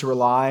don't need to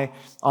rely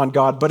on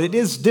God, but it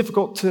is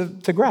difficult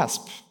to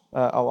grasp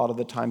a lot of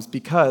the times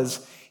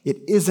because it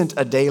isn't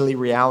a daily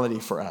reality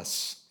for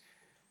us.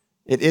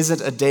 It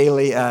isn't a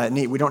daily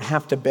need. We don't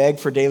have to beg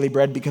for daily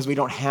bread because we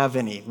don't have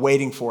any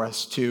waiting for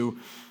us to,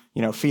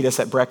 feed us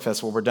at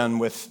breakfast when we're done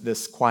with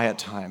this quiet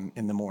time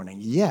in the morning.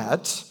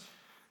 Yet,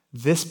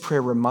 this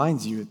prayer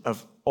reminds you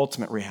of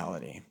ultimate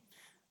reality,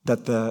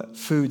 that the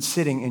food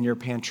sitting in your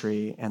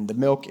pantry and the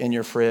milk in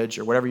your fridge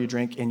or whatever you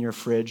drink in your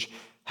fridge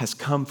has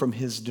come from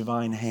his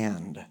divine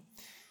hand,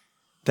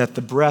 that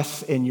the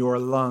breath in your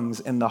lungs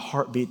and the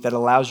heartbeat that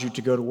allows you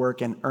to go to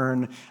work and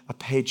earn a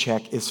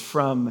paycheck is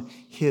from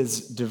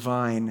his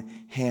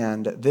divine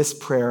hand. This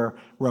prayer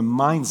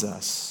reminds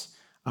us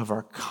of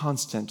our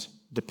constant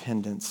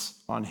dependence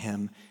on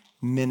him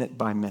minute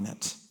by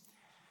minute.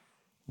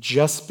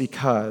 Just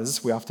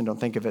because we often don't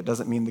think of it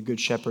doesn't mean the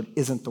Good Shepherd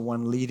isn't the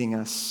one leading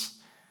us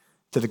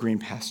to the green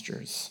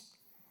pastures.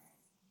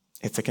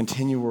 It's a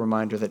continual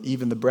reminder that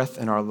even the breath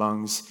in our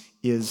lungs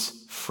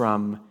is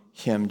from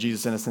him.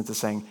 Jesus, in a sense, is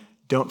saying,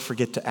 don't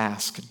forget to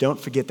ask. Don't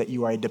forget that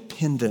you are a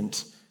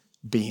dependent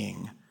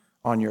being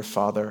on your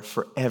Father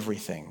for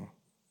everything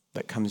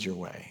that comes your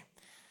way.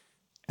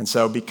 And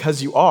so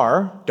because you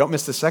are, don't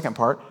miss the second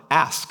part,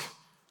 ask.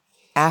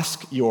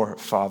 Ask your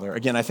Father.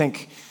 Again, I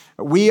think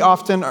we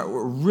often are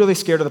really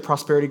scared of the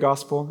prosperity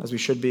gospel, as we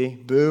should be.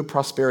 Boo,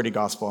 prosperity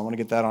gospel. I want to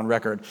get that on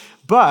record.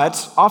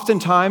 But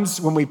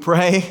oftentimes when we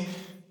pray,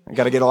 I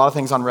got to get a lot of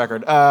things on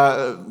record.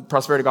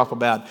 Prosperity gospel,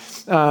 bad.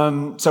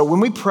 So when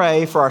we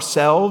pray for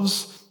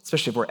ourselves,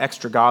 especially if we're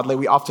extra godly,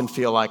 we often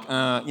feel like,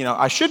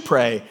 I should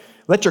pray,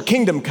 let your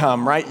kingdom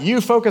come, right?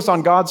 You focus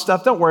on God's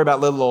stuff. Don't worry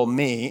about little old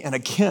me. And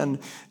again,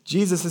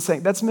 Jesus is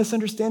saying that's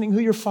misunderstanding who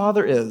your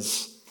Father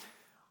is.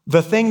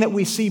 The thing that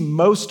we see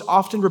most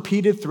often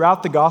repeated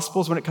throughout the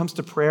Gospels when it comes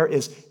to prayer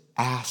is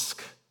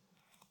ask.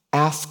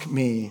 Ask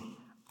me.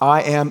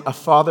 I am a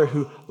father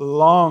who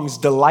longs,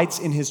 delights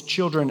in his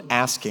children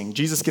asking.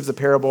 Jesus gives a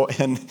parable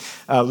in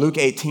Luke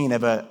 18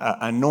 of an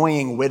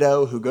annoying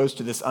widow who goes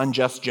to this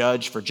unjust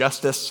judge for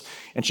justice,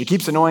 and she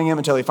keeps annoying him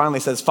until he finally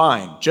says,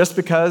 fine, just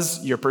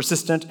because you're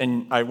persistent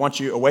and I want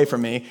you away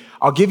from me,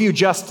 I'll give you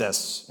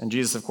justice. And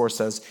Jesus, of course,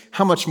 says,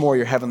 how much more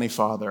your heavenly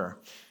Father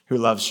who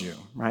loves you,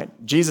 right?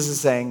 Jesus is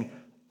saying,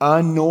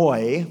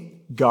 annoy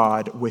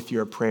God with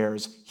your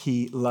prayers.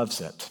 He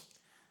loves it.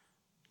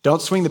 Don't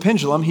swing the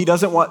pendulum. He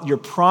doesn't want your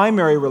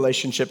primary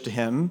relationship to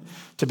him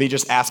to be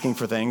just asking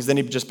for things. Then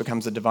he just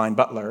becomes a divine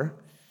butler.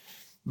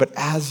 But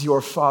as your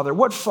father,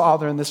 what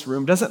father in this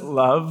room doesn't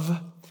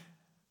love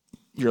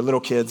your little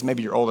kids,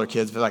 maybe your older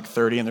kids, they're like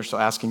 30 and they're still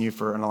asking you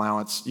for an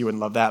allowance. You wouldn't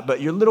love that. But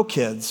your little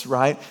kids,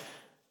 right?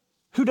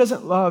 Who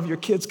doesn't love your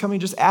kids coming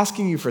just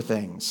asking you for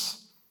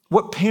things?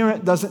 What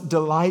parent doesn't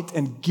delight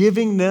in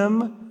giving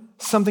them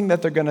something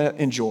that they're going to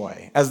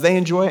enjoy? As they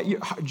enjoy it,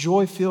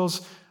 joy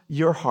fills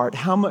your heart.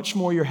 How much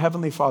more your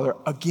heavenly Father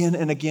again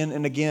and again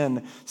and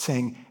again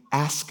saying,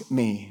 ask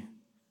me.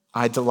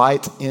 I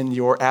delight in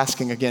your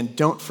asking. Again,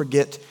 don't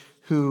forget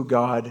who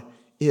God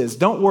is.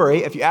 Don't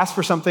worry. If you ask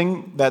for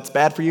something that's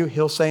bad for you,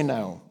 he'll say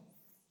no,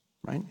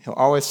 right? He'll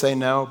always say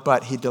no,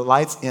 but he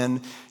delights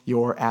in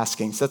your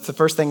asking. So that's the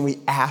first thing we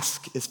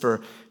ask is for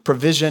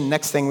provision.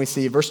 Next thing we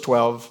see, verse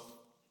 12,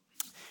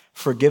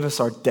 forgive us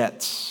our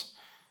debts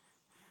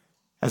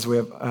as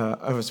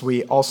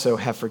we also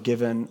have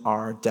forgiven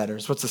our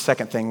debtors. What's the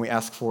second thing we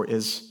ask for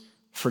is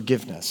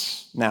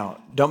forgiveness.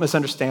 Now, don't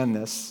misunderstand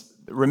this.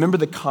 Remember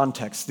the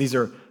context. These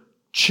are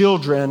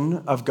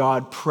children of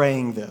God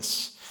praying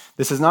this.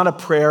 This is not a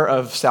prayer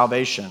of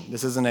salvation.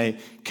 This isn't a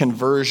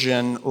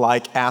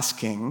conversion-like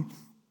asking.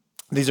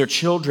 These are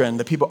children,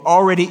 the people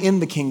already in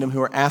the kingdom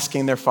who are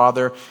asking their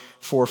Father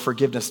for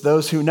forgiveness.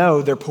 Those who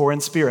know they're poor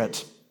in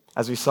spirit,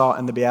 as we saw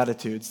in the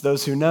Beatitudes.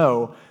 Those who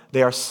know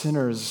they are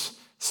sinners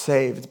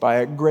saved by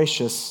a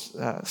gracious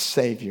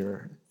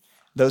Savior.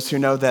 Those who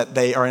know that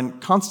they are in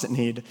constant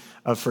need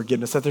of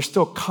forgiveness, that they're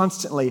still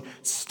constantly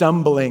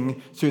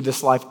stumbling through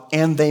this life,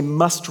 and they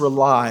must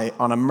rely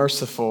on a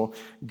merciful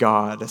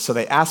God. So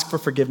they ask for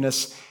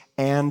forgiveness,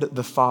 and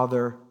the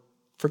Father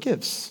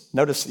forgives.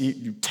 Notice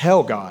you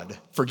tell God,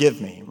 forgive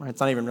me. Right?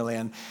 It's not even really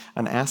an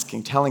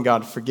asking, telling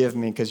God, forgive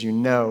me, because you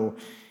know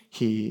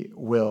he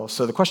will.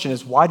 So the question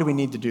is, why do we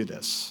need to do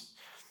this?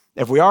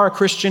 If we are a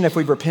Christian, if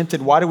we've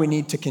repented, why do we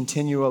need to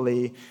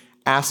continually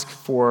ask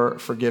for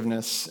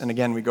forgiveness? And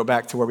again, we go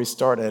back to where we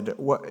started.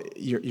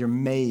 You're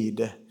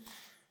made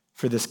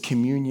for this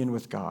communion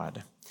with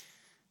God.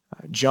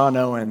 John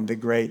Owen, the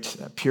great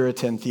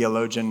Puritan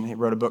theologian, he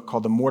wrote a book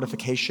called The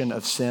Mortification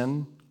of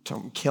Sin,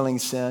 killing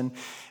sin.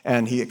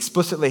 And he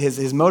explicitly,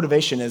 his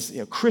motivation is,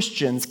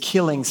 Christians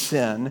killing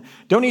sin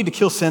don't need to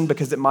kill sin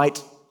because it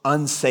might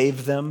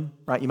unsave them,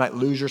 right? You might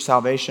lose your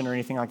salvation or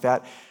anything like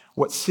that.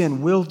 What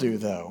sin will do,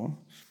 though,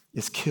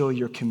 is kill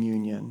your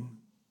communion,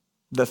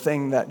 the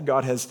thing that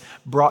God has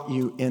brought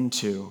you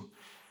into.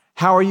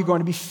 How are you going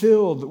to be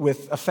filled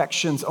with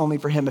affections only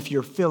for him if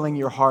you're filling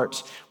your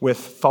heart with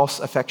false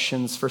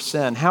affections for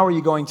sin? How are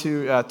you going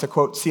to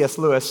quote C.S.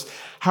 Lewis,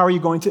 how are you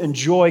going to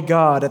enjoy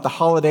God at the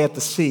holiday at the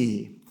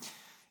sea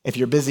if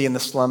you're busy in the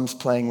slums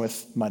playing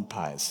with mud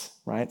pies,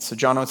 right? So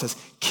John Owen says,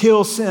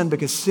 kill sin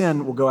because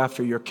sin will go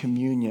after your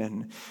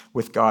communion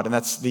with God. And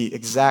that's the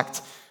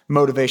exact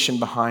motivation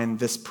behind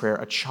this prayer.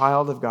 A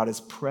child of God is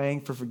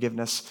praying for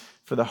forgiveness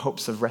for the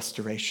hopes of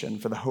restoration,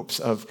 for the hopes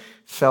of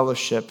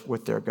fellowship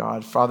with their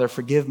God. Father,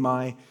 forgive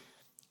my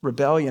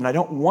rebellion. I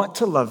don't want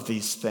to love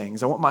these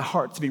things. I want my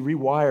heart to be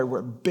rewired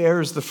where it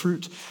bears the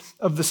fruit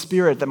of the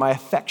Spirit, that my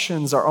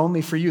affections are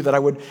only for you, that I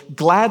would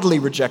gladly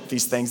reject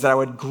these things, that I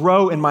would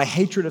grow in my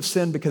hatred of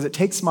sin because it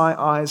takes my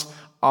eyes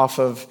off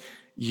of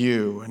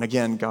you. And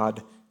again,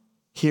 God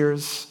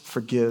hears,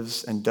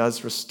 forgives, and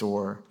does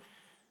restore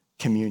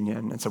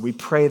communion. And so we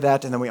pray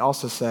that, and then we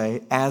also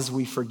say, as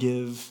we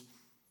forgive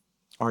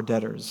our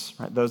debtors,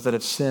 right? Those that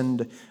have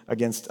sinned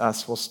against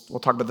us. We'll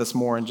talk about this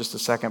more in just a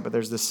second, but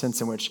there's this sense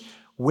in which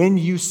when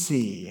you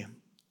see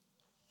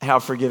how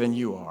forgiven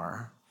you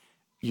are,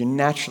 you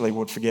naturally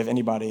would forgive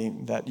anybody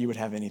that you would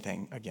have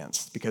anything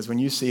against. Because when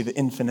you see the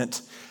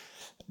infinite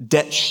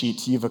debt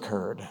sheet you've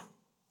incurred,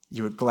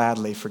 you would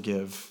gladly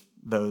forgive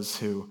those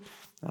who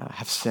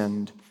have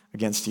sinned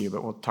against you.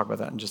 But we'll talk about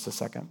that in just a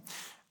second.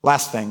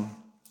 Last thing.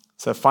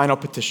 So final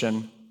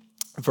petition,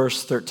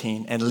 verse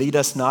 13, and lead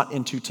us not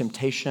into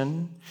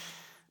temptation,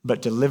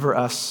 but deliver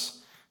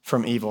us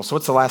from evil. So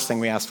what's the last thing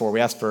we ask for? We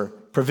ask for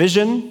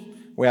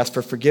provision, we ask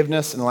for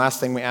forgiveness, and the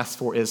last thing we ask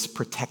for is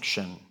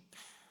protection,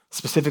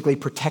 specifically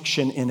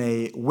protection in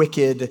a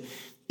wicked,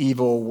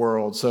 evil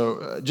world.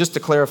 So just to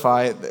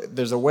clarify,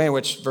 there's a way in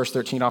which verse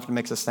 13 often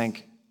makes us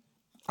think,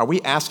 are we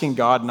asking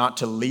God not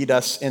to lead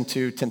us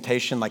into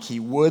temptation like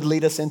he would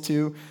lead us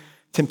into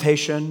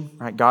temptation,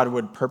 right? God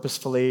would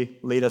purposefully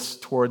lead us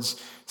towards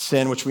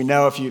sin, which we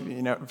know if you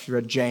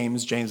read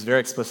James very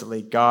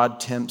explicitly, God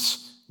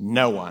tempts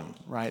No one,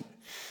 right?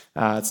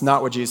 It's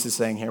not what Jesus is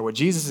saying here. What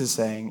Jesus is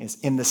saying is,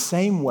 in the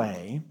same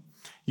way,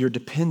 you're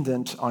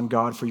dependent on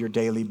God for your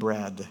daily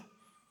bread.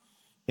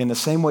 In the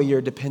same way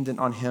you're dependent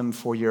on him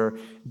for your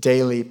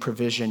daily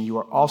provision, you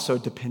are also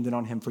dependent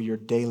on him for your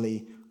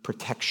daily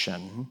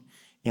protection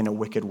in a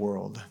wicked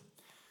world.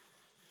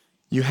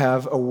 You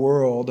have a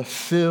world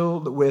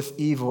filled with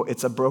evil.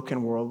 It's a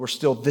broken world. We're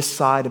still this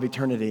side of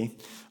eternity.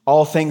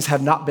 All things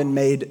have not been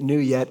made new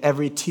yet.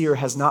 Every tear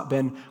has not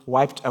been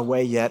wiped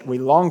away yet. We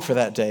long for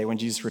that day when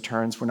Jesus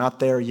returns. We're not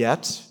there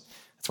yet.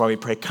 That's why we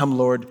pray, come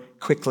Lord,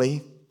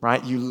 quickly,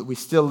 right? We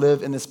still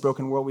live in this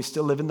broken world. We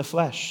still live in the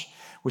flesh.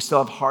 We still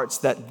have hearts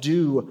that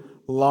do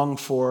long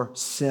for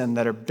sin,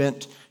 that are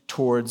bent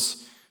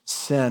towards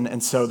sin.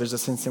 And so there's a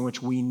sense in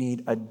which we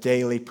need a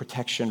daily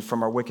protection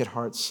from our wicked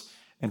hearts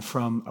and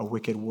from a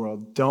wicked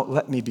world. Don't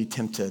let me be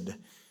tempted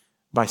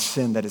by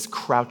sin that is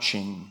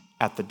crouching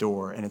at the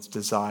door and its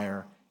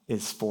desire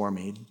is for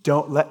me.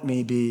 Don't let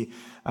me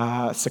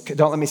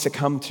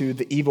succumb to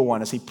the evil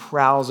one as he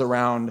prowls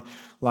around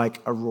like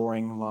a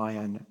roaring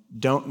lion.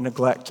 Don't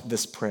neglect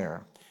this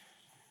prayer.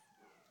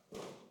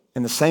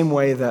 In the same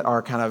way that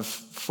our kind of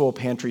full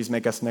pantries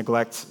make us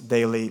neglect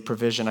daily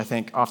provision, I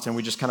think often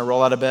we just kind of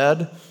roll out of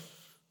bed,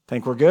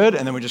 think we're good,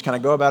 and then we just kind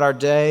of go about our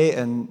day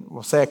and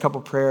we'll say a couple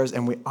prayers,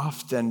 and we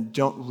often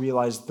don't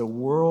realize the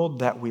world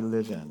that we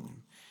live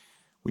in.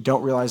 We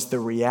don't realize the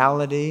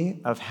reality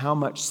of how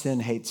much sin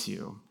hates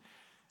you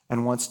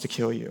and wants to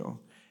kill you,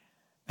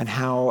 and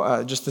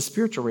how just the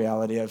spiritual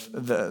reality of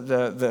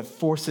the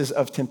forces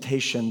of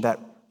temptation that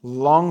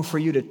long for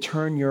you to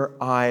turn your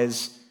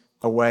eyes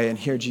away. And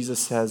here Jesus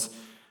says,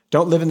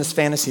 don't live in this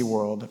fantasy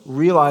world.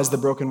 Realize the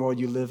broken world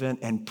you live in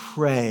and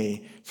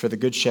pray for the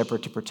good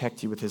shepherd to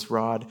protect you with his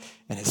rod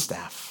and his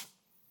staff.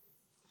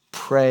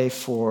 Pray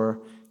for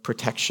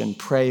protection.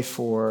 Pray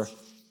for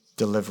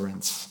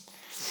deliverance.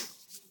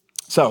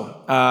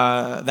 So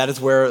that is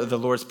where the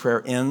Lord's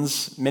Prayer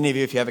ends. Many of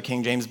you, if you have a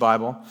King James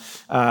Bible,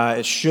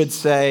 it should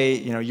say,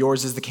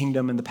 yours is the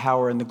kingdom and the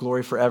power and the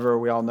glory forever.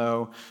 We all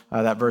know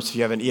that verse. If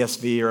you have an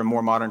ESV or a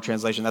more modern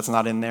translation, that's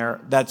not in there.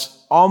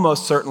 That's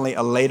almost certainly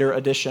a later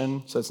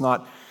addition, so it's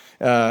not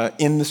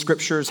in the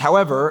scriptures.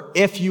 However,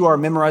 if you are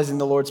memorizing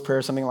the Lord's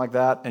Prayer, something like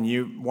that, and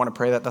you want to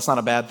pray that, that's not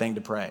a bad thing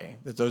to pray.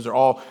 Those are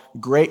all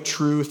great,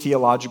 true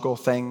theological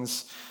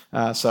things.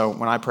 So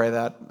when I pray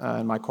that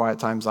in my quiet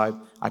times, I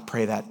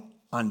pray that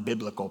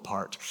unbiblical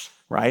part,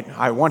 right?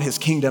 I want his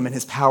kingdom and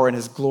his power and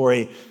his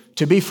glory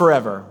to be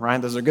forever, right?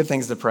 Those are good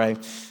things to pray,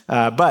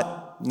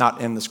 but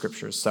not in the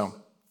scriptures. So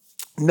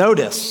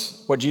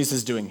notice what Jesus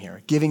is doing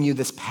here, giving you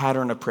this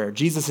pattern of prayer.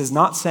 Jesus is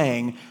not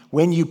saying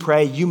when you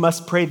pray, you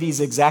must pray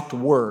these exact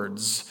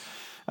words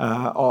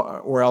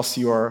or else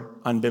you are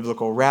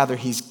unbiblical. Rather,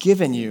 he's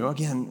given you,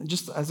 again,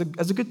 just as a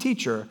good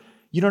teacher,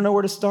 you don't know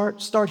where to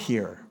start? Start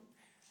here.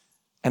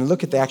 And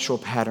look at the actual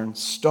pattern.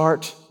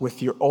 Start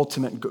with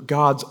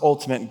God's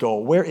ultimate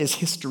goal. Where is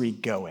history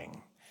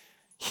going?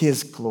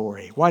 His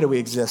glory. Why do we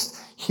exist?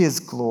 His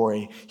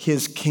glory,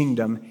 his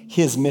kingdom,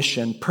 his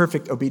mission,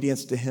 perfect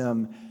obedience to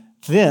him.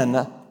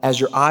 Then, as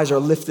your eyes are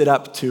lifted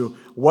up to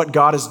what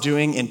God is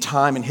doing in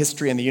time and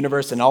history and the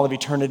universe and all of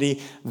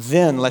eternity,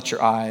 then let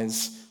your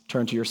eyes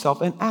turn to yourself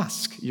and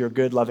ask your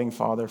good, loving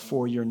Father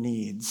for your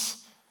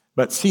needs.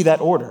 But see that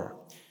order.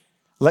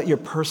 Let your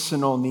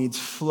personal needs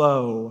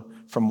flow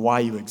from why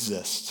you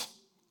exist,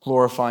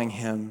 glorifying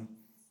him,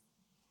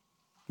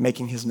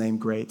 making his name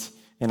great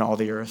in all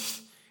the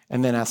earth,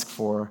 and then ask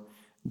for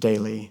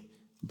daily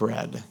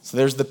bread. So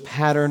there's the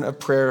pattern of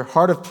prayer,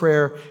 heart of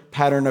prayer,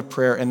 pattern of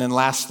prayer, and then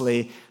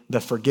lastly,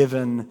 the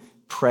forgiven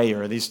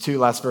prayer. These two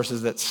last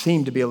verses that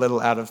seem to be a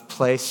little out of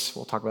place.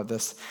 We'll talk about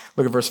this.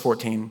 Look at verse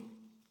 14.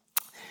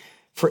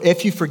 For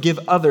if you forgive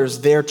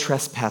others their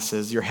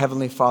trespasses, your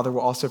heavenly Father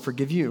will also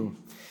forgive you.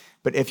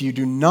 But if you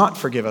do not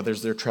forgive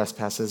others their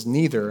trespasses,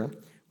 neither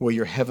will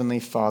your heavenly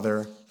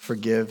Father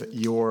forgive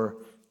your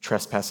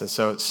trespasses.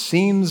 So it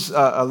seems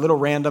a little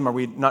random. Are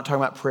we not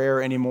talking about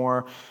prayer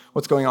anymore?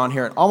 What's going on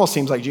here? It almost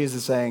seems like Jesus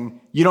is saying,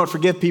 you don't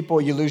forgive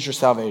people, you lose your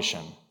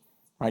salvation.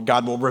 Right?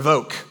 God will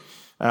revoke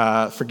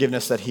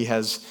forgiveness that he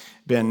has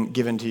been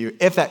given to you.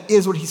 If that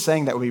is what he's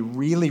saying, that would be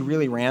really,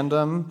 really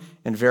random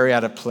and very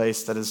out of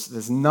place. That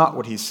is not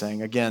what he's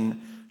saying.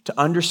 Again, to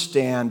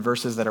understand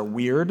verses that are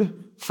weird,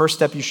 first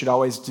step you should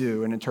always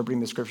do in interpreting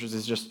the scriptures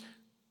is just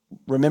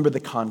remember the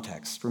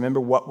context. Remember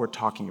what we're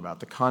talking about,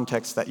 the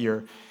context that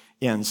you're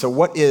in. So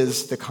what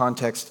is the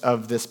context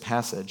of this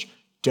passage?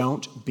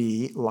 Don't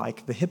be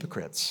like the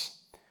hypocrites.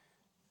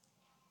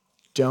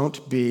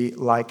 Don't be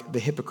like the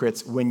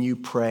hypocrites when you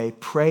pray.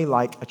 Pray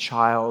like a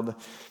child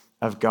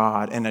of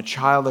God. And a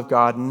child of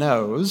God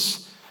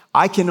knows,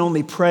 I can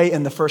only pray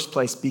in the first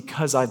place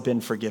because I've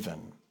been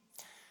forgiven.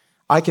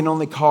 I can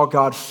only call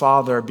God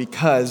Father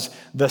because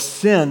the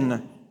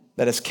sin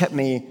that has kept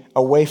me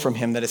away from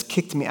him, that has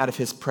kicked me out of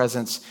his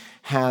presence,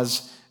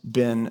 has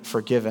been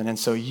forgiven. And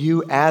so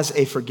you, as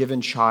a forgiven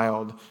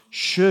child,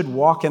 should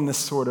walk in this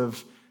sort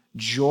of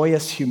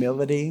joyous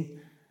humility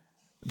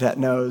that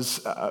knows,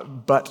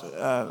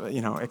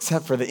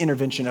 except for the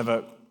intervention of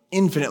a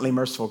infinitely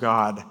merciful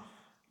God,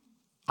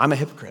 I'm a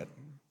hypocrite.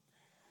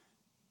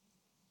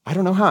 I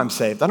don't know how I'm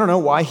saved. I don't know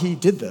why he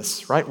did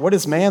this, right? What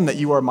is man that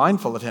you are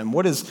mindful of him?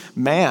 What is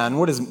man,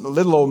 what is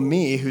little old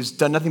me who's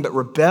done nothing but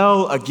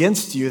rebel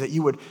against you that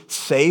you would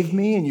save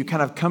me? And you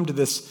kind of come to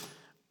this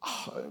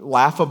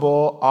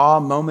laughable awe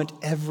moment.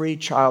 Every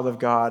child of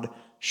God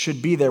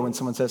should be there when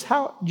someone says,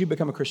 how did you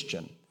become a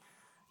Christian?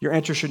 Your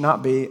answer should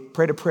not be,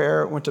 prayed a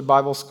prayer, went to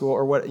Bible school,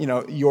 or what,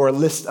 your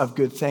list of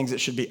good things.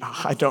 It should be,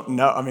 I don't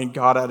know. I mean,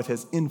 God, out of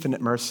his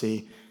infinite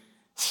mercy,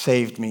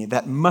 saved me.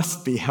 That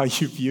must be how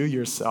you view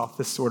yourself,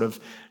 this sort of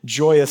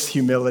joyous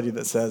humility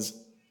that says,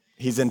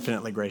 he's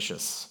infinitely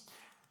gracious.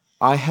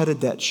 I had a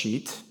debt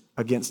sheet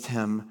against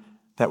him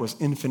that was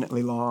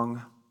infinitely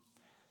long,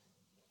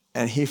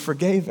 and he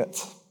forgave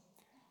it.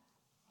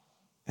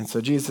 And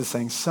so Jesus is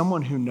saying,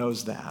 someone who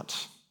knows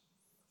that,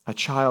 a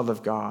child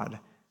of God,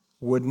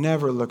 would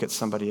never look at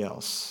somebody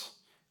else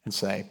and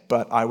say,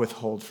 but I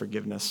withhold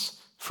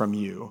forgiveness from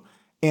you.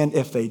 And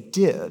if they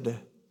did,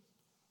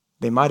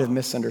 they might have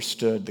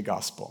misunderstood the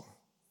gospel.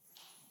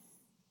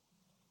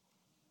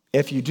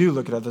 If you do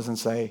look at others and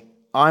say,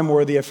 I'm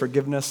worthy of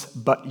forgiveness,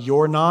 but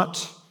you're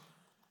not,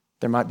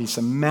 there might be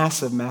some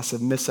massive,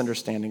 massive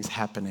misunderstandings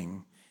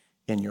happening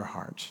in your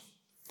heart.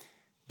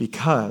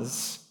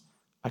 Because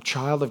a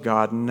child of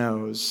God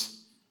knows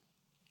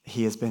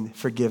he has been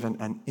forgiven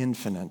an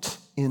infinite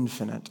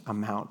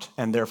amount,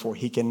 and therefore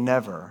he can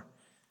never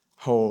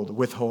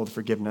withhold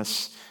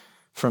forgiveness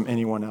from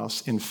anyone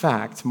else. In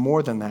fact,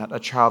 more than that, a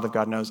child of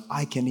God knows,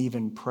 I can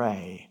even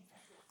pray.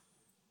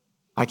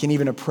 I can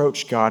even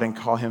approach God and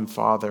call him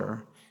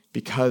Father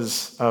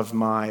because of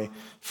my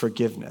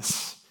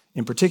forgiveness.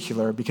 In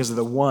particular, because of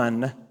the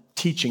one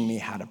teaching me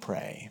how to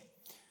pray.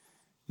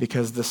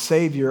 Because the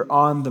Savior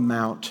on the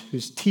Mount,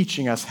 who's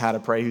teaching us how to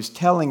pray, who's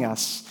telling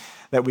us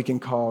that we can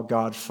call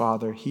God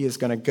Father, he is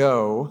going to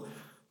go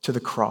to the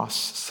cross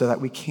so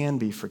that we can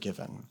be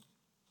forgiven.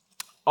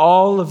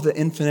 All of the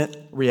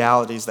infinite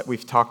realities that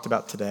we've talked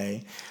about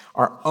today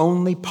are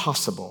only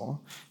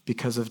possible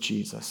because of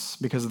Jesus,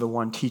 because of the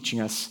one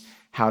teaching us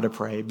how to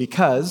pray,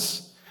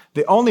 because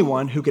the only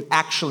one who could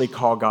actually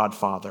call God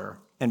Father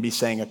and be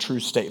saying a true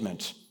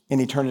statement in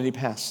eternity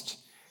past.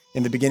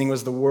 In the beginning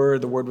was the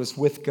Word was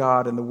with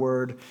God, and the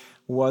Word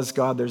was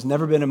God. There's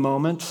never been a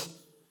moment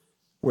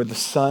where the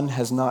Son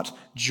has not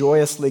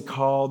joyously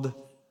called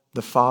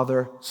the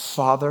Father,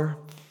 Father,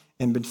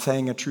 and been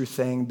saying a true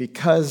thing,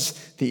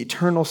 because the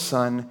eternal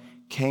Son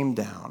came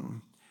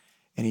down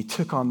and he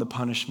took on the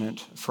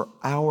punishment for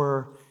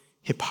our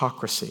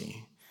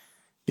hypocrisy,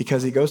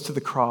 because he goes to the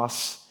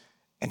cross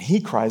and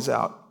he cries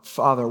out,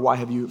 Father, why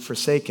have you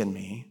forsaken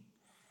me?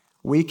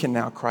 We can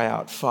now cry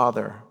out,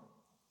 Father,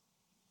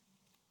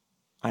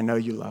 I know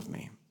you love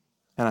me,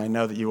 and I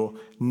know that you will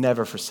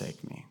never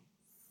forsake me.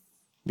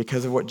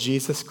 Because of what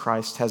Jesus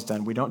Christ has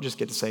done, we don't just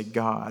get to say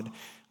God,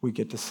 we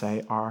get to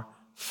say our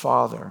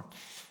Father.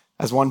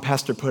 As one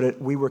pastor put it,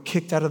 we were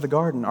kicked out of the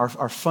garden.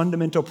 Our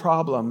fundamental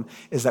problem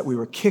is that we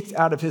were kicked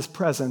out of his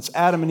presence.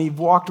 Adam and Eve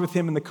walked with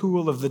him in the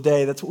cool of the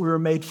day. That's what we were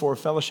made for,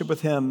 fellowship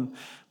with him.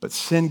 But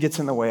sin gets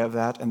in the way of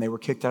that, and they were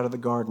kicked out of the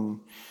garden.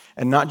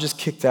 And not just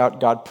kicked out,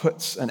 God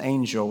puts an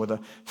angel with a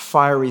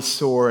fiery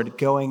sword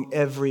going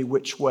every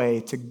which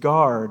way to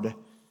guard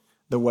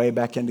the way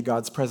back into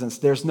God's presence.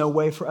 There's no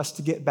way for us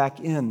to get back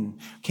in.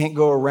 Can't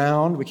go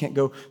around, we can't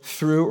go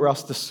through, or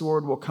else the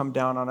sword will come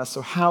down on us.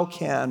 So how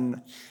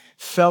can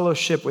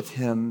fellowship with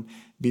him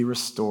be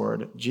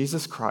restored?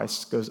 Jesus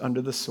Christ goes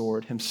under the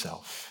sword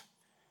himself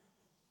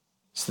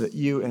so that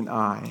you and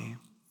I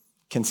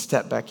can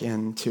step back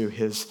into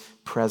his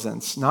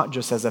presence, not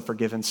just as a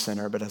forgiven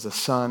sinner, but as a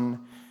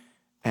son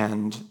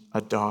and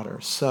a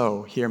daughter.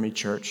 So, hear me,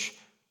 church,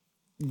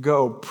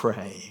 go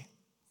pray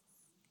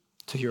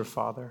to your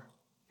Father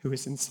who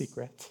is in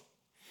secret.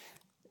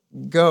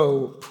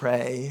 Go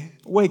pray.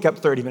 Wake up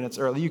 30 minutes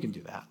early. You can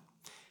do that.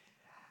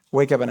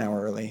 Wake up an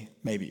hour early.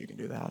 Maybe you can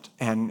do that.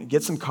 And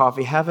get some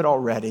coffee. Have it all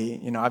ready.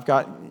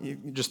 You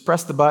just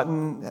press the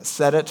button,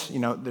 set it.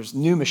 There's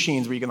new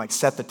machines where you can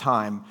set the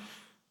time.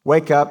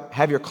 Wake up,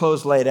 have your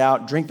clothes laid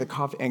out, drink the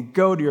coffee, and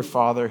go to your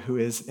Father who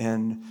is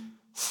in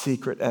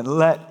secret and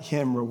let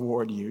him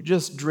reward you.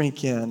 Just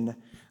drink in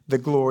the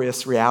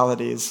glorious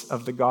realities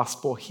of the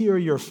gospel. Hear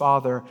your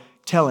Father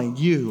telling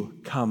you,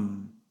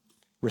 come,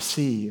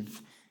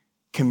 receive,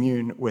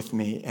 commune with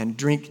me, and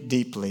drink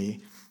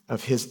deeply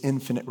of his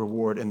infinite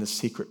reward in the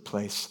secret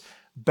place.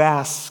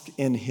 Bask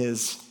in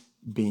his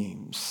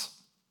beams.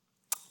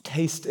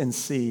 Taste and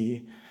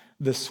see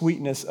the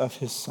sweetness of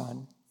his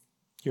Son,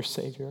 your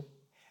Savior,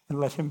 and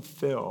let him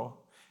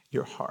fill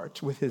your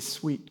heart with his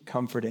sweet,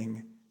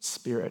 comforting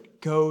Spirit.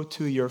 Go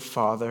to your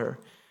Father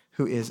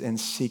who is in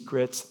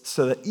secret,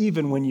 so that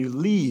even when you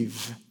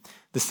leave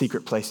the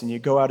secret place and you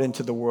go out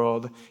into the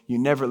world, you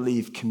never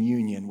leave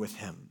communion with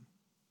him.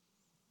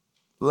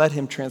 Let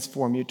him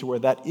transform you to where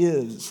that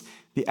is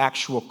the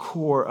actual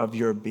core of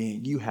your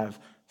being. You have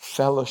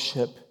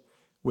fellowship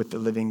with the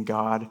living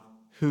God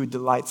who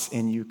delights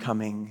in you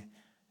coming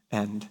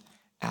and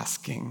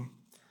asking.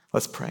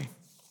 Let's pray.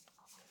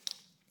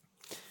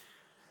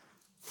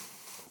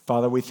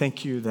 Father, we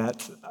thank you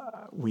that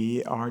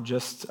we are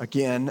just,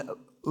 again,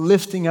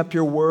 lifting up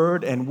your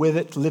word and with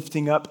it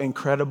lifting up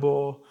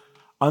incredible,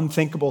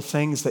 unthinkable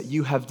things that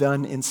you have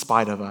done in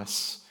spite of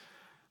us.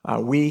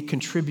 We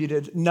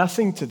contributed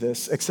nothing to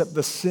this except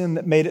the sin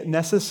that made it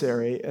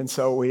necessary. And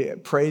so we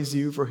praise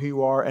you for who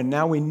you are. And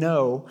now we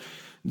know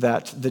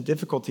that the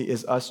difficulty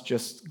is us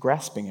just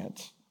grasping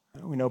it.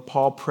 We know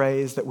Paul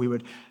prays that we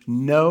would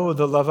know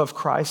the love of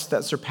Christ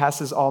that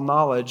surpasses all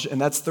knowledge. And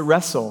that's the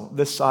wrestle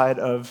this side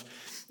of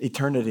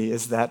eternity,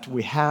 is that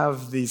we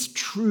have these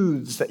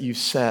truths that you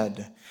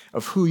said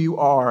of who you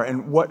are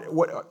and what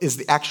is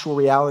the actual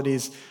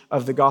realities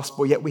of the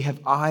gospel, yet we have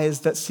eyes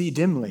that see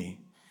dimly.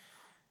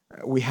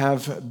 We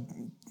have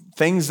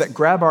things that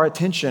grab our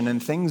attention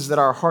and things that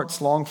our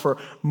hearts long for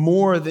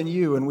more than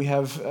you. And we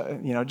have,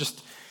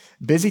 just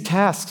busy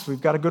tasks. We've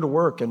got to go to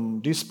work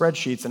and do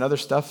spreadsheets and other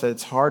stuff that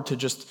it's hard to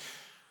just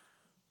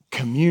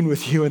commune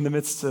with you in the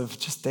midst of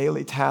just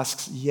daily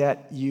tasks.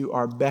 Yet you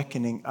are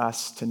beckoning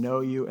us to know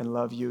you and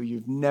love you.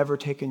 You've never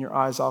taken your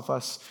eyes off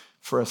us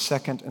for a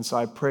second. And so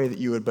I pray that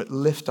you would but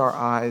lift our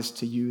eyes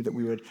to you, that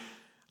we would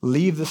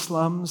leave the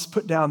slums,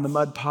 put down the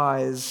mud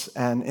pies,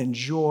 and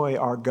enjoy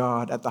our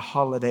God at the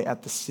holiday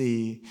at the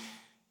sea,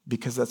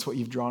 because that's what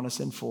you've drawn us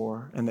in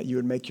for, and that you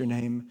would make your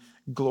name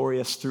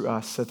glorious through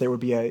us, that there would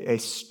be a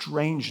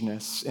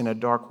strangeness in a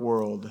dark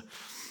world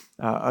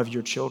of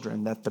your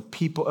children, that the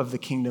people of the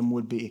kingdom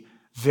would be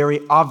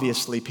very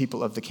obviously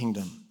people of the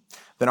kingdom,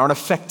 that aren't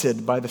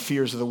affected by the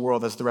fears of the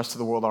world as the rest of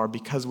the world are,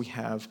 because we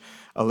have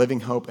a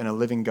living hope and a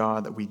living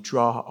God that we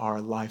draw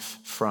our life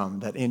from,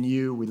 that in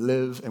you we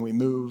live and we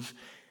move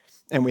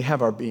and we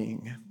have our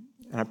being.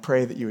 And I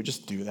pray that you would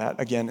just do that.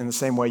 Again, in the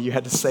same way you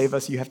had to save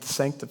us, you have to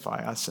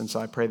sanctify us. And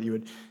so I pray that you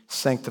would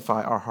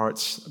sanctify our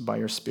hearts by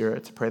your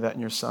Spirit. I pray that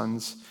in your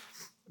Son's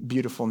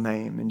beautiful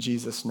name. In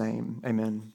Jesus' name, amen.